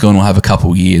yes, Max Gawn will have a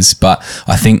couple years, but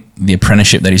I think the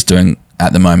apprenticeship that he's doing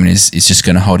at the moment is just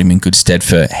going to hold him in good stead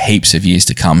for heaps of years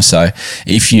to come. So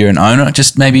if you're an owner,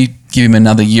 just maybe give him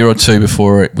another year or two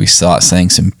before we start seeing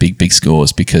some big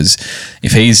scores, because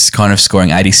if he's kind of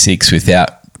scoring 86 without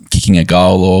kicking a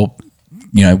goal or,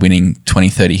 winning 20,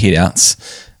 30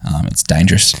 hitouts, it's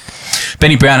dangerous.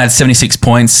 Benny Brown had 76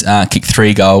 points, kicked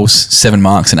 3 goals, 7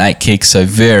 marks and 8 kicks. So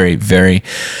very, very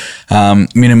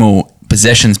minimal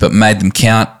possessions, but made them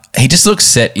count. He just looks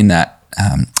set in that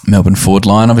Melbourne forward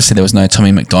line. Obviously, there was no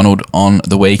Tommy McDonald on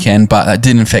the weekend, but that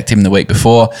didn't affect him the week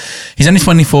before. He's only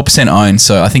 24% owned,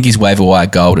 so I think he's waiver wire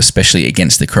gold, especially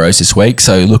against the Crows this week.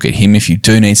 So look at him if you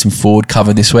do need some forward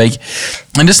cover this week.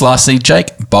 And just lastly,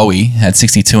 Jake Bowie had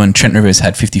 62 and Trent Rivers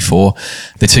had 54.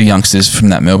 The two youngsters from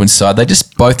that Melbourne side, they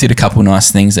just both did a couple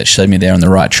nice things that showed me they're on the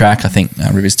right track. I think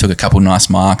Rivers took a couple nice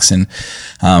marks and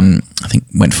I think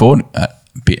went forward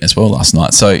bit as well last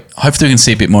night. So hopefully we can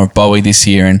see a bit more of Bowie this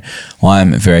year, and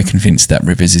I'm very convinced that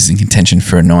Rivers is in contention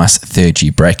for a nice third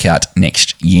year breakout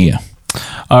next year.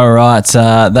 All right,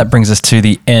 that brings us to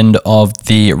the end of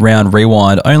the round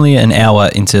rewind. Only an hour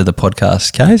into the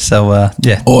podcast, okay? So,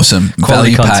 awesome.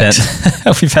 Quality content.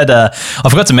 We've had, I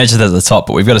forgot to mention that at the top,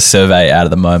 but we've got a survey out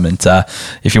at the moment.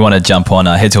 If you want to jump on,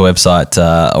 head to our website,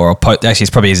 or actually, it's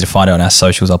probably easy to find it on our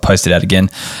socials. I'll post it out again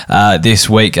this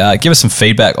week. Give us some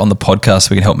feedback on the podcast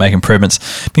so we can help make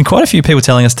improvements. Been quite a few people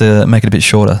telling us to make it a bit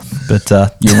shorter, but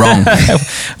you're wrong.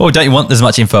 Well, don't you want as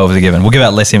much info as we're given? We'll give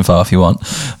out less info if you want,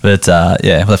 but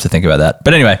we'll have to think about that.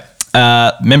 But anyway,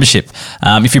 membership.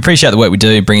 If you appreciate the work we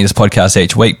do bringing this podcast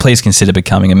each week, please consider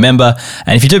becoming a member.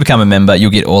 And if you do become a member,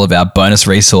 you'll get all of our bonus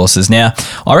resources. Now,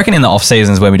 I reckon in the off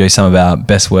seasons where we do some of our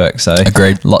best work. So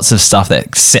agreed. Lots of stuff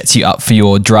that sets you up for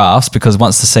your drafts, because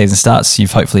once the season starts,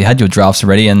 you've hopefully had your drafts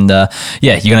already, and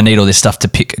you're going to need all this stuff to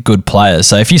pick good players.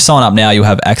 So if you sign up now, you'll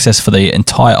have access for the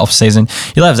entire off season.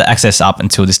 You'll have access up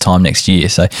until this time next year.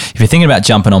 So if you're thinking about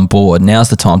jumping on board, now's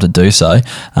the time to do so,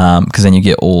 because then you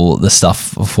get all the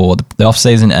stuff for the off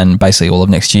season and basically all of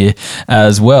next year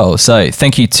as well. So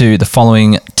thank you to the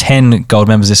following 10 gold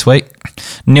members this week: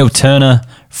 Neil Turner,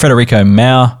 Federico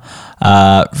Mao,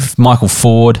 Michael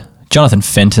Ford, Jonathan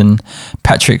Fenton,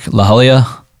 Patrick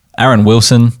Lahalia, Aaron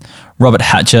Wilson, Robert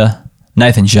Hatcher,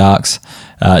 Nathan Jarks,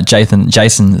 Jason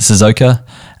Suzuka,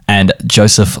 and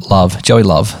Joseph Love. Joey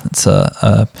Love. It's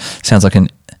sounds like an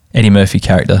Eddie Murphy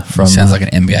character from... Sounds like an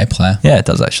NBA player. Yeah, it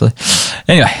does actually.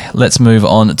 Anyway, let's move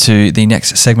on to the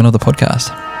next segment of the podcast.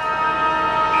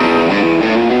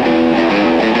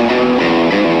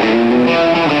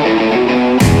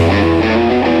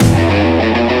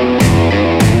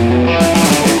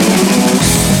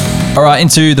 All right,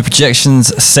 into the projections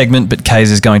segment, but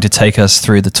Kays is going to take us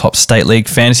through the top State League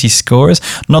fantasy scorers.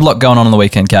 Not a lot going on the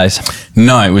weekend, Kays.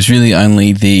 No, it was really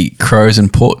only the Crows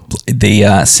and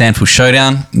the Sandford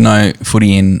Showdown. No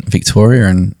footy in Victoria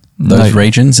and those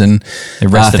regions. And they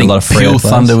rested a lot of Peel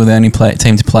Thunder were the only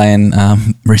team to play, and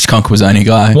Rich Conker was the only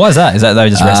guy. Why is that? Is that they were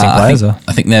just resting players?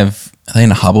 I think they've Are they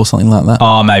in a hub or something like that?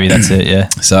 Oh, maybe that's it, yeah.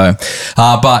 So,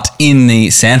 but in the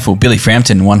Sandful, Billy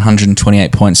Frampton,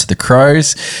 128 points to the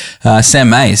Crows. Sam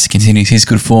Mays continues his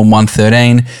good form,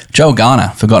 113. Joel Garner,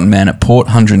 forgotten man at Port,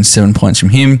 107 points from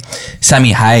him.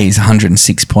 Sammy Hayes,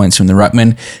 106 points from the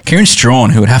Ruckman. Kieran Strawn,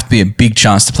 who would have to be a big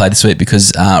chance to play this week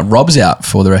because Rob's out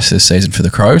for the rest of the season for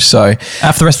the Crows. So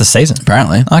After the rest of the season?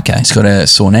 apparently. Okay. He's got a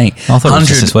sore knee. I thought it was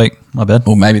just this week. My bad.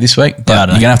 Or maybe this week. But I you're don't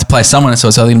know. going to have to play someone, so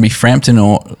it's either going to be Frampton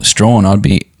or Strawn. I'd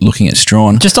be looking at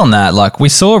Strawn. Just on that, like we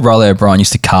saw Riley O'Brien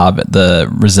used to carve at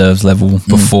the reserves level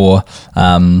before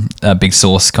Big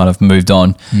Sauce kind of moved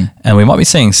on. And we might be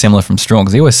seeing similar from Strong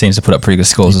because he always seems to put up pretty good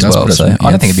scores as well. So I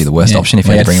don't think it'd be the worst option if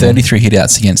you had to bring him in. 33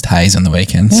 hitouts against Hayes on the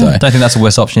weekend. So I don't think that's the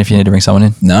worst option if you need to bring someone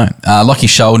in. no. Lockie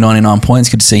Scholl, 99 points.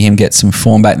 Good to see him get some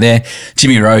form back there.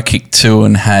 Jimmy Rowe kicked 2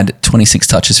 and had 26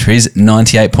 touches for his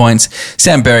 98 points.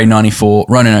 Sam Berry, 94.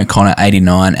 Ronan O'Connor,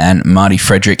 89. And Marty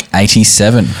Frederick,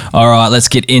 87. All right, let's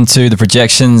get into the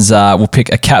projections. We'll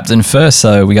pick a captain first.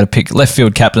 So we got to pick left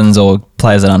field captains or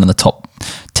players that aren't in the top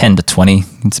 10 to 20.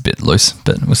 It's a bit loose,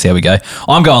 but we'll see how we go.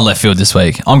 I'm going left field this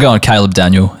week. I'm going Caleb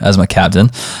Daniel as my captain.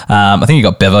 I think he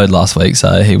got bevoed last week,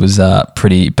 so he was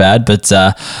pretty bad. But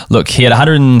look, he had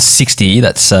 160.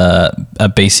 That's a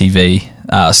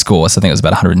BCV score, so I think it was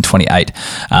about 128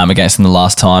 against them the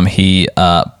last time he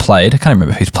played. I can't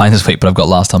remember who's playing this week, but I've got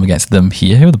last time against them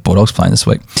here. Who are the Bulldogs playing this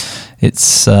week?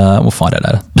 It's we'll find out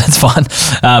later. That's fine.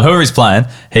 Whoever he's playing,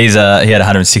 he had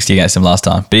 160 against him last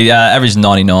time, but he averaged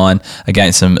 99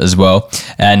 against him as well,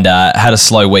 and had a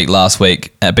slow week last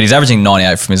week. But he's averaging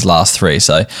 98 from his last 3.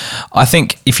 So I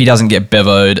think if he doesn't get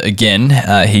bevoed again,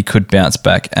 he could bounce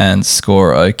back and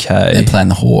score okay. They're playing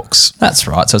the Hawks. That's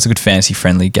right. So it's a good fantasy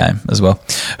friendly game as well.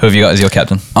 Who have you got as your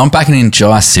captain? I'm backing in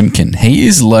Jai Simpkin. He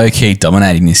is low-key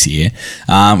dominating this year.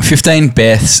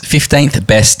 15th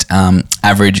best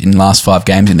average in the last 5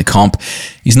 games in the comp.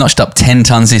 He's notched up 10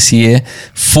 tons this year,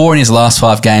 4 in his last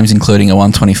 5 games, including a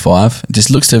 125.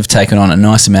 Just looks to have taken on a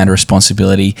nice amount of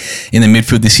responsibility in the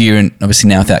midfield this year, and obviously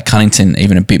now without Cunnington,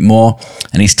 even a bit more.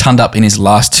 And he's tonned up in his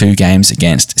last 2 games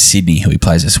against Sydney, who he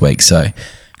plays this week. So,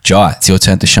 Jai, it's your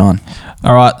turn to shine.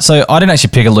 All right. So I didn't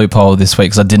actually pick a loophole this week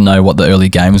because I didn't know what the early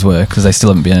games were because they still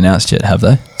haven't been announced yet, have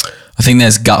they? I think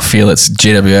there's gut feel it's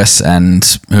GWS and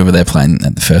whoever they're playing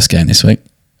at the first game this week.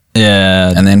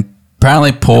 Yeah. And then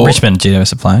apparently Port... Richmond and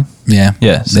GWS are playing. Yeah.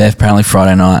 Yeah. They're apparently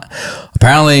Friday night.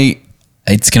 Apparently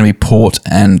it's going to be Port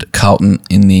and Carlton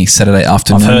in the Saturday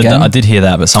afternoon I've heard game. that. I did hear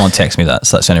that, but someone texted me that,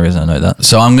 so that's the only reason I know that.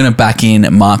 So I'm going to back in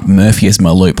Mark Murphy as my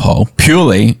loophole.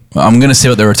 Purely, I'm going to see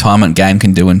what the retirement game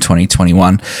can do in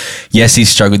 2021. Yes, he's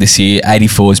struggled this year.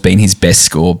 84 has been his best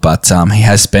score, but he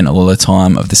has spent a lot of the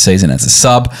time of the season as a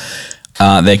sub.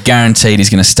 They're guaranteed he's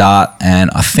going to start,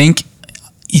 and I think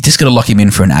you just got to lock him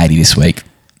in for an 80 this week.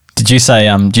 Did you say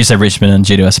Richmond and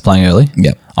GWS are playing early?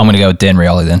 Yep. I'm going to go with Dan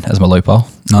Rioli then as my loophole.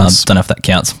 Nice. Don't know if that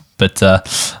counts, but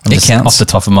It counts. off the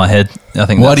top of my head. I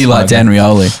think. Why do you like Dan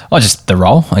Rioli? Oh, just the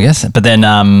role, I guess. But then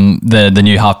the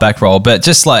new halfback role. But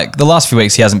just like the last few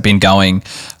weeks, he hasn't been going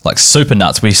like super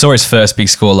nuts. We saw his first big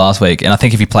score last week, and I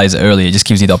think if he plays early, it just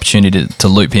gives you the opportunity to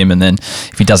loop him. And then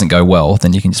if he doesn't go well,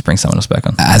 then you can just bring someone else back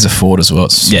on. As a forward as well.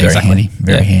 It's very handy.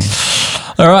 Very handy.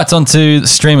 All right, on to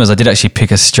streamers. I did actually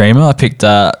pick a streamer. I picked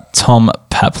Tom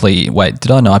Papley. Wait, did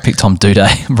I? No, I picked Tom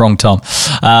Duday. Wrong Tom.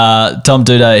 Tom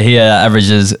Duday, he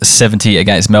averages 70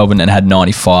 against Melbourne and had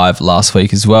 95 last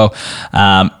week as well,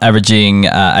 averaging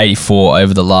 84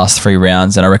 over the last 3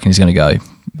 rounds, and I reckon he's going to go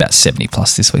about 70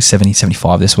 plus this week, 70,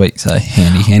 75 this week. So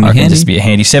handy. Just be a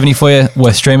handy 70 for you,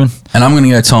 worth streaming. And I'm going to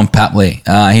go Tom Papley.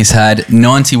 He's had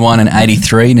 91 and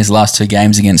 83 in his last 2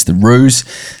 games against the Roos.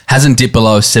 Hasn't dipped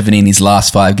below 70 in his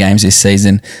last 5 games this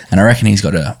season. And I reckon he's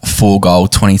got a 4-goal,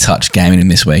 20-touch game in him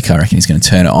this week. I reckon he's going to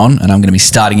turn it on. And I'm going to be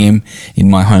starting him in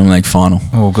my home league final.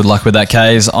 Oh, good luck with that,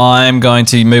 Kays. I'm going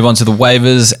to move on to the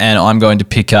waivers, and I'm going to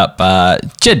pick up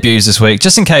Jed Buse this week,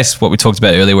 just in case what we talked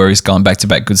about earlier, where he's gone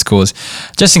back-to-back good scores.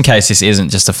 Just in case this isn't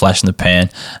just a flash in the pan.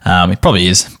 It probably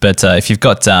is. But if you've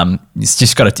got...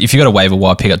 if you've got a waiver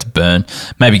wire pick up to burn,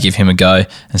 maybe give him a go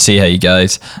and see how he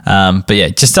goes. But yeah,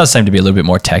 it just does seem to be a little bit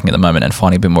more attacking at the moment and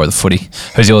finding a bit more of the footy.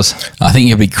 Who's yours? I think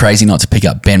you'd be crazy not to pick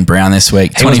up Ben Brown this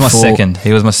week. He was my second.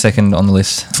 He was my second on the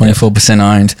list. 24%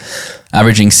 owned,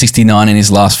 averaging 69 in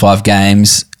his last 5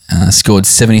 games. scored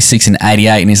 76 and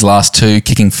 88 in his last two,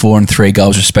 kicking 4 and 3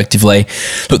 goals respectively.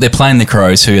 Look, they're playing the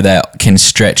Crows, who they can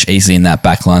stretch easily in that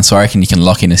back line, so I reckon you can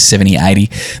lock in a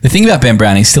 70-80. The thing about Ben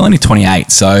Brown, he's still only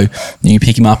 28, so you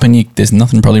pick him up and there's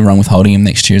nothing probably wrong with holding him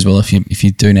next year as well if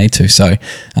you do need to. So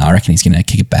I reckon he's going to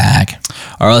kick a bag.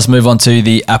 All right, let's move on to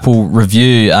the Apple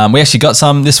review. We actually got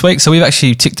some this week, so we've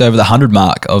actually ticked over the 100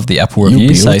 mark of the Apple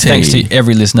review. So thanks to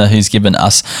every listener who's given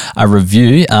us a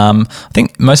review. I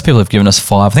think most people have given us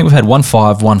 5. I think we've had 1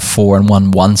 5, 1 4, and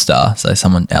 1 1 star. So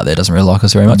someone out there doesn't really like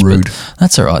us very much. Rude.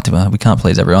 That's all right. We can't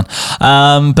please everyone.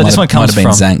 But this one comes from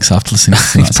Zanks after listening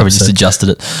to he's probably just adjusted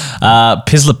it.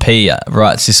 Pisla P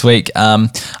writes this week, a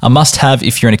must-have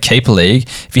if you're in a keeper league.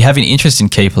 If you have any interest in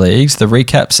keeper leagues, the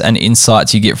recaps and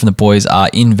insights you get from the boys are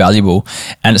invaluable,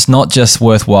 and it's not just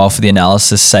worthwhile for the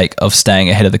analysis sake of staying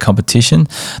ahead of the competition.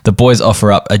 The boys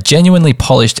offer up a genuinely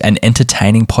polished and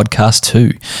entertaining podcast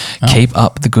too. Keep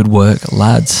up the good work,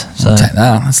 lads. So I'll take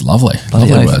that. That's lovely.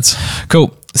 Lovely words.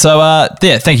 Cool. So,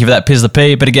 thank you for that, Pisla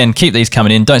P. But again, keep these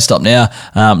coming in. Don't stop now.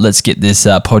 Let's get this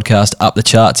podcast up the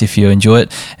charts if you enjoy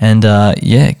it. And,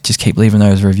 just keep leaving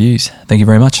those reviews. Thank you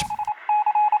very much.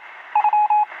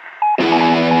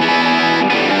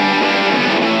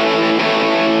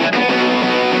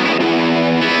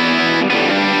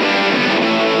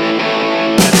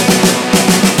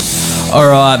 All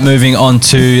right, moving on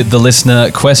to the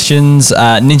listener questions.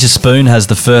 Ninja Spoon has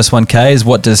the first one, Kays.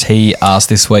 What does he ask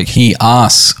this week? He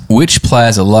asks, which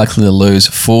players are likely to lose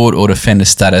forward or defender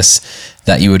status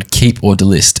that you would keep or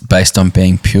delist based on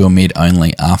being pure mid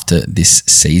only after this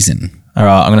season? All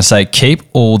right, I'm going to say keep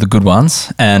all the good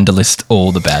ones and delist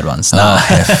all the bad ones.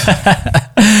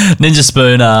 Ninja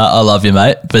Spoon, I love you,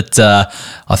 mate. But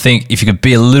I think if you could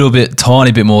be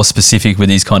tiny bit more specific with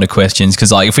these kind of questions, because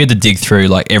like if we had to dig through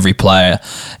like every player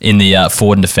in the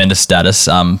forward and defender status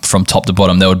from top to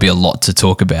bottom, there would be a lot to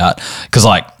talk about. Because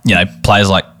players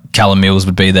like Callum Mills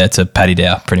would be there to Paddy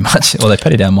Dow pretty much. Although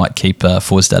Paddy Dow might keep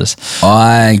forward status.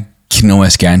 I can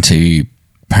almost guarantee you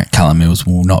Callum Mills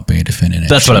will not be a defender next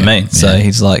year. That's what I mean. Yeah. So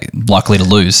he's likely to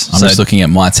lose. I'm just looking at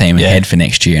my team ahead for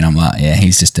next year, and I'm like,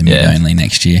 he's just a mid only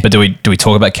next year. But do we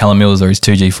talk about Callum Mills or his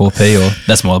 2G4P, or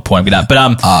that's more the point we don't. But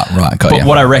right, got you.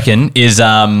 What I reckon is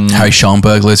Harry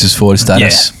Schoenberg loses forward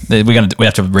status. Yeah, we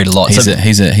have to read a lot.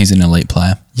 He's an elite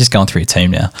player. Just going through your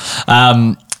team now.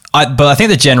 But I think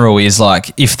the general is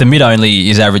like if the mid only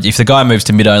is average, if the guy moves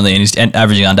to mid only and is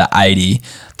averaging under 80,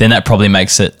 then that probably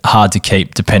makes it hard to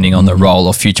keep depending on the role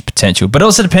or future potential. But it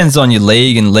also depends on your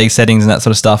league and league settings and that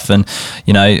sort of stuff. And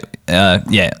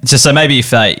just so maybe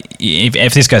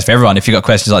if this goes for everyone, if you've got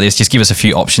questions like this, just give us a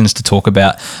few options to talk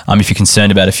about. If you're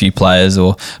concerned about a few players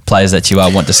or players that you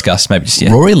want discussed, maybe just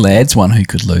Rory Laird's one who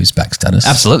could lose back status.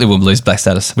 Absolutely will lose back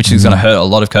status, which is going to hurt a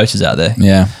lot of coaches out there.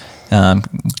 Yeah.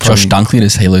 Josh Dunkley,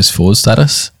 does he lose forward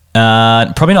status?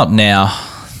 Probably not now,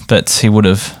 but he would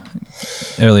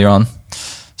have earlier on.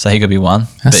 So he could be one.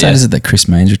 How sad is it that Chris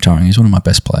Main's retiring? He's one of my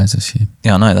best players this year.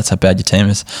 Yeah, I know. That's how bad your team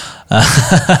is.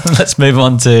 Let's move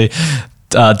on to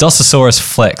Dososaurus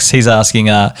Flex. He's asking,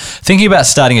 thinking about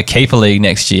starting a keeper league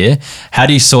next year, how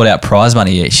do you sort out prize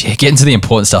money each year? Get into the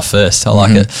important stuff first. I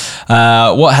like it.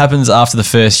 What happens after the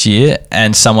first year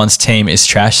and someone's team is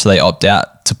trash, so they opt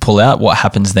out to pull out? What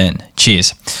happens then?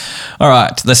 Cheers. All right,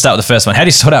 let's start with the first one. How do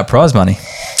you sort out prize money?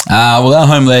 Well, our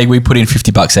home league, we put in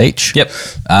 $50 each. Yep.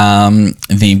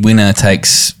 The winner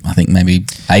takes, I think, maybe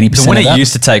 80%. The winner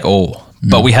used to take all.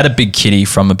 But we had a big kitty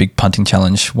from a big punting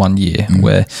challenge one year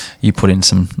where you put in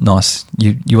some nice,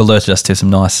 you alerted us to some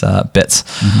nice bets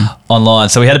online.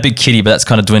 So we had a big kitty, but that's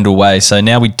kind of dwindled away. So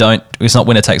now it's not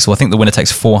winner takes all. I think the winner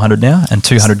takes 400 now and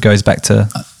 200 goes back to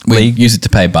league. We use it to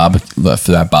pay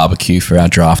for our barbecue for our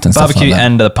draft and stuff like that. Barbecue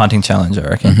and the punting challenge, I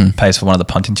reckon. Pays for one of the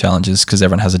punting challenges because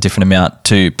everyone has a different amount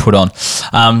to put on.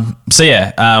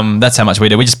 That's how much we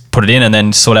do. We just put it in and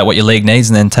then sort out what your league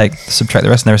needs and then subtract the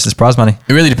rest, and the rest is prize money.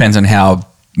 It really depends on how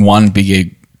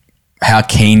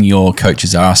keen your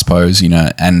coaches are, I suppose,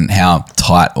 and how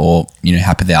tight or,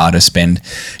 happy they are to spend.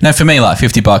 For me, like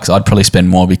 $50, I'd probably spend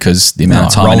more because the amount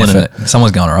of time and effort.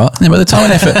 Someone's going all right. Yeah, but the time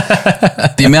and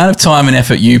effort, the amount of time and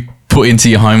effort you put into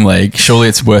your home league, surely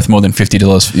it's worth more than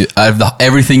 $50.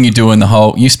 Everything you do in the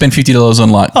whole, you spend $50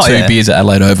 on two beers at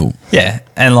Adelaide Oval. Yeah,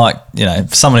 and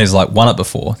for someone who's someone who's won it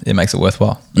before, it makes it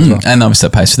worthwhile. Well. And obviously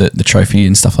that pays for the trophy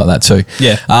and stuff like that too.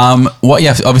 Yeah.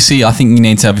 Obviously, I think you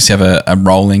need to obviously have a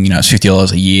rolling, it's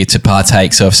 $50 a year to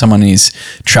partake. So if someone is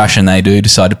trash and they do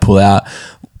decide to pull out,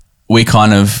 we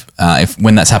kind of,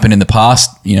 when that's happened in the past,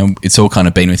 it's all kind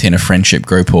of been within a friendship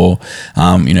group or,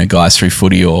 guys through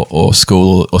footy or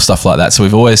school or stuff like that. So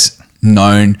we've always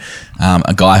known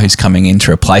a guy who's coming in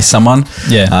to replace someone.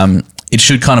 Yeah. it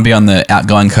should kind of be on the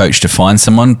outgoing coach to find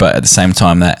someone, but at the same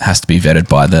time, that has to be vetted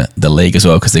by the league as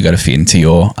well, because they've got to fit into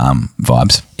your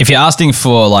vibes. If you're asking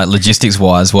for like logistics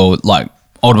wise, well, like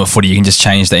Ultimate Footy, you can just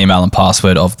change the email and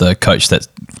password of the coach that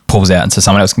pulls out, and so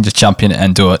someone else can just jump in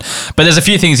and do it. But there's a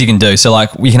few things you can do. So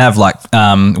like we can have like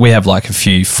we have like a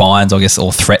few fines, I guess,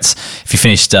 or threats. If you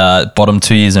finished bottom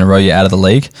 2 years in a row, you're out of the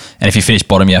league, and if you finish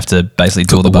bottom, you have to basically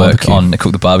do all the work on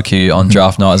cook the barbecue on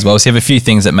draft night as well. So you have a few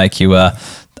things that make you.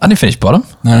 I didn't finish bottom.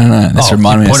 No. This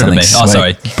reminded me of something. Oh,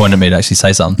 sorry. Pointed at me to actually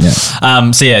say something.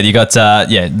 Yeah. So yeah, you got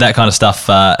that kind of stuff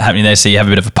happening there. So you have a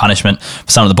bit of a punishment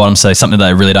for some at the bottom. So something that I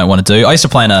really don't want to do. I used to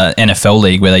play in a NFL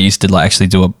league where they used to like actually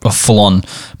do a full-on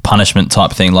punishment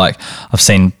type thing. Like I've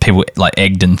seen people like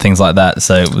egged and things like that.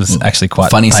 So it was actually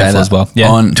quite funny painful as well. Yeah.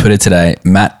 On Twitter today,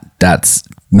 Matt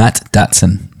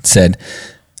Datson said,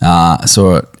 I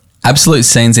saw absolute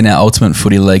scenes in our Ultimate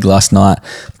Footy League last night.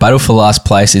 Battle for last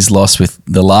place is lost with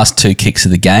the last 2 kicks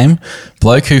of the game.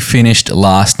 Bloke who finished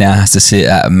last now has to sit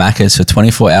at Macca's for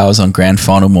 24 hours on grand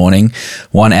final morning.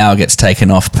 1 hour gets taken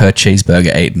off per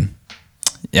cheeseburger eaten.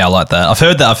 Yeah, I like that.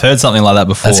 I've heard something like that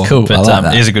before. That's cool. But I like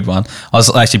that. It is a good one. I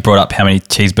was actually brought up how many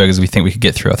cheeseburgers we think we could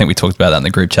get through. I think we talked about that in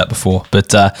the group chat before. But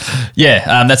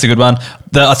that's a good one.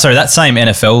 That same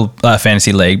NFL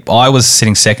fantasy league, I was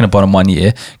sitting second at bottom 1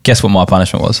 year. Guess what my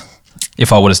punishment was?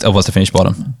 If I was to finish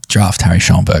bottom. Draft Harry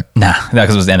Schoenberg. Nah,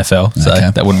 because it was the NFL, so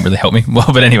that wouldn't really help me. Well,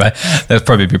 but anyway, that would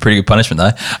probably be a pretty good punishment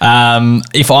though.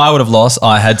 If I would have lost,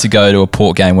 I had to go to a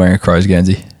Port game wearing a Crows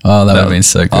Guernsey. Oh, that would have been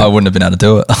so good. I wouldn't have been able to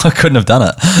do it. I couldn't have done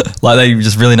it. Like they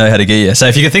just really know how to get you. So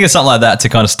if you could think of something like that to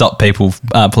kind of stop people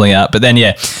pulling out. But then,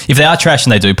 yeah, if they are trash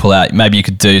and they do pull out, maybe you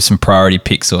could do some priority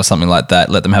picks or something like that.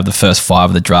 Let them have the first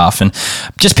 5 of the draft and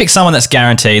just pick someone that's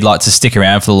guaranteed like to stick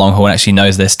around for the long haul and actually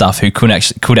knows their stuff, who could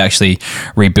actually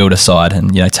rebuild a side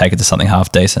and take it to something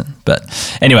half decent. But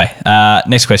anyway,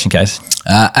 next question, Case.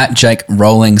 At Jake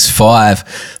Rollings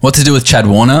 5, what to do with Chad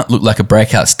Warner? Looked like a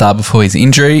breakout star before his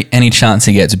injury. Any chance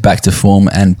he gets back to form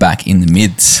and back in the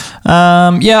mids?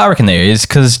 Yeah, I reckon there is,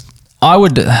 because I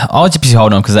would just be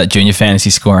holding on because of that junior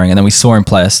fantasy scoring, and then we saw him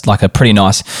play like a pretty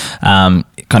nice kind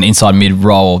of inside mid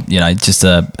role, just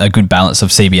a good balance of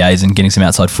CBAs and getting some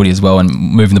outside footy as well and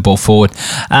moving the ball forward.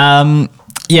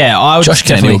 Yeah, I would Josh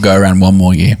Kennedy will go around 1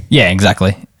 more year. Yeah,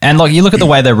 exactly. And like you look at the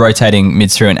way they're rotating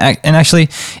mid through, and actually,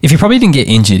 if he probably didn't get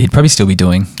injured, he'd probably still be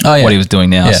doing what he was doing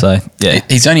now. Yeah. So yeah,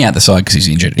 he's only out the side because he's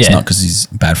injured. It's not because he's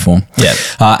bad form. Yeah.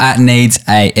 At Needs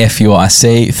a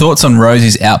FUIC, thoughts on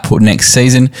Rosie's output next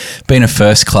season? Been a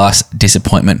first class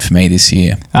disappointment for me this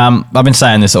year. I've been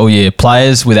saying this all year.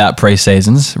 Players without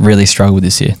pre-seasons really struggled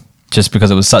this year, just because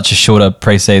it was such a shorter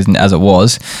pre-season as it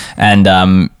was,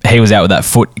 and he was out with that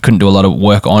foot, couldn't do a lot of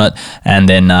work on it, and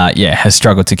then has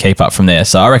struggled to keep up from there.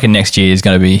 So I reckon next year is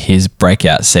going to be his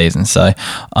breakout season. So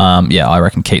I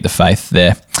reckon keep the faith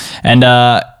there. And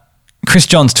Chris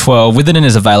Johns 12, Witherden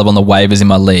is available on the waivers in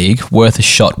my league, worth a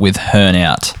shot with Hearn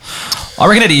out. I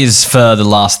reckon it is for the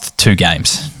last 2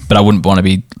 games, but I wouldn't want to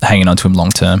be hanging on to him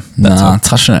long term. I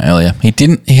touched on it earlier.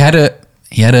 He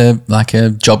had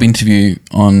a job interview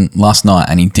on last night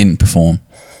and he didn't perform.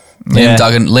 Yeah.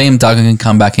 Liam Duggan can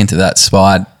come back into that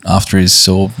spot after his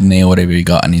sore knee or whatever he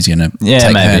got, and he's going to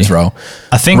take Hearn's role.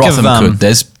 I think Rotham could.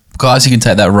 There's guys who can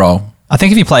take that role. I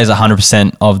think if he plays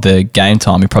 100% of the game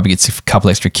time, he probably gets a couple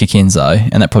extra kick-ins though,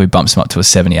 and that probably bumps him up to a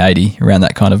 70-80, around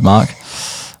that kind of mark.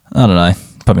 I don't know.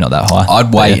 Probably not that high.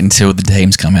 I'd wait until the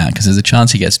teams come out because there's a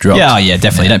chance he gets dropped. Yeah,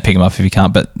 definitely. Don't pick him up if you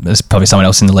can't, but there's probably someone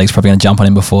else in the league's probably going to jump on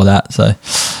him before that. So,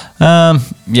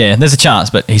 there's a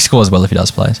chance, but he scores well if he does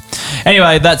plays.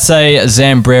 Anyway, that's a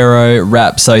Zambrero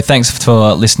wrap. So thanks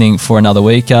for listening for another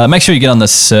week. Make sure you get on the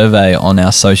survey on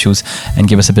our socials and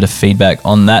give us a bit of feedback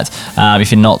on that.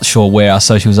 If you're not sure where our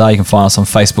socials are, you can find us on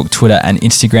Facebook, Twitter, and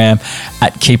Instagram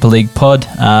at Keeper League Pod.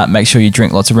 Make sure you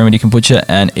drink lots of Remedy Kombucha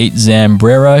and eat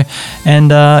Zambrero.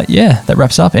 And that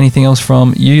wraps up. Anything else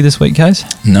from you this week, Case?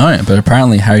 No, but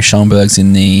apparently Harry Schoenberg's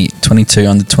in the 22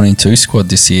 under 22 squad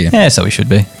this year. Yeah, so he should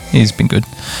be. He's been good.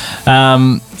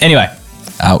 Anyway.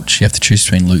 Ouch. You have to choose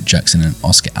between Luke Jackson and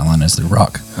Oscar Allen as the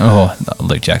ruck. Oh,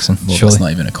 Luke Jackson. Well, surely. that's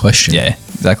not even a question. Yeah,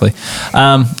 exactly.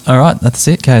 All right, that's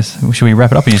it, guys. Should we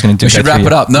wrap it up, or are you just going to do? We should wrap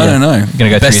it up. No. You're going to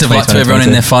go Best of luck to everyone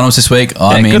in their finals this week.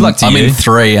 Good luck to you. I'm in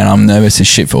 3 and I'm nervous as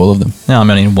shit for all of them. No, I'm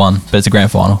only in 1, but it's a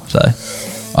grand final, so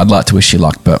I'd like to wish you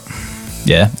luck, but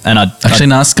yeah. And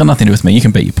it's got nothing to do with me. You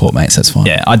can beat your Port mates. That's fine.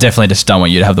 Yeah, I definitely just don't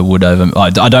want you to have the wood over. I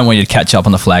don't want you to catch up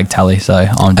on the flag tally. So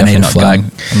I'm definitely not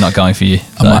going. I'm not going for you.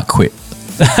 I might quit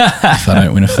if I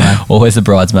don't win a flag. Always the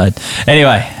bridesmaid.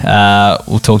 Anyway,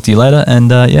 we'll talk to you later,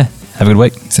 and have a good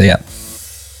week. See ya.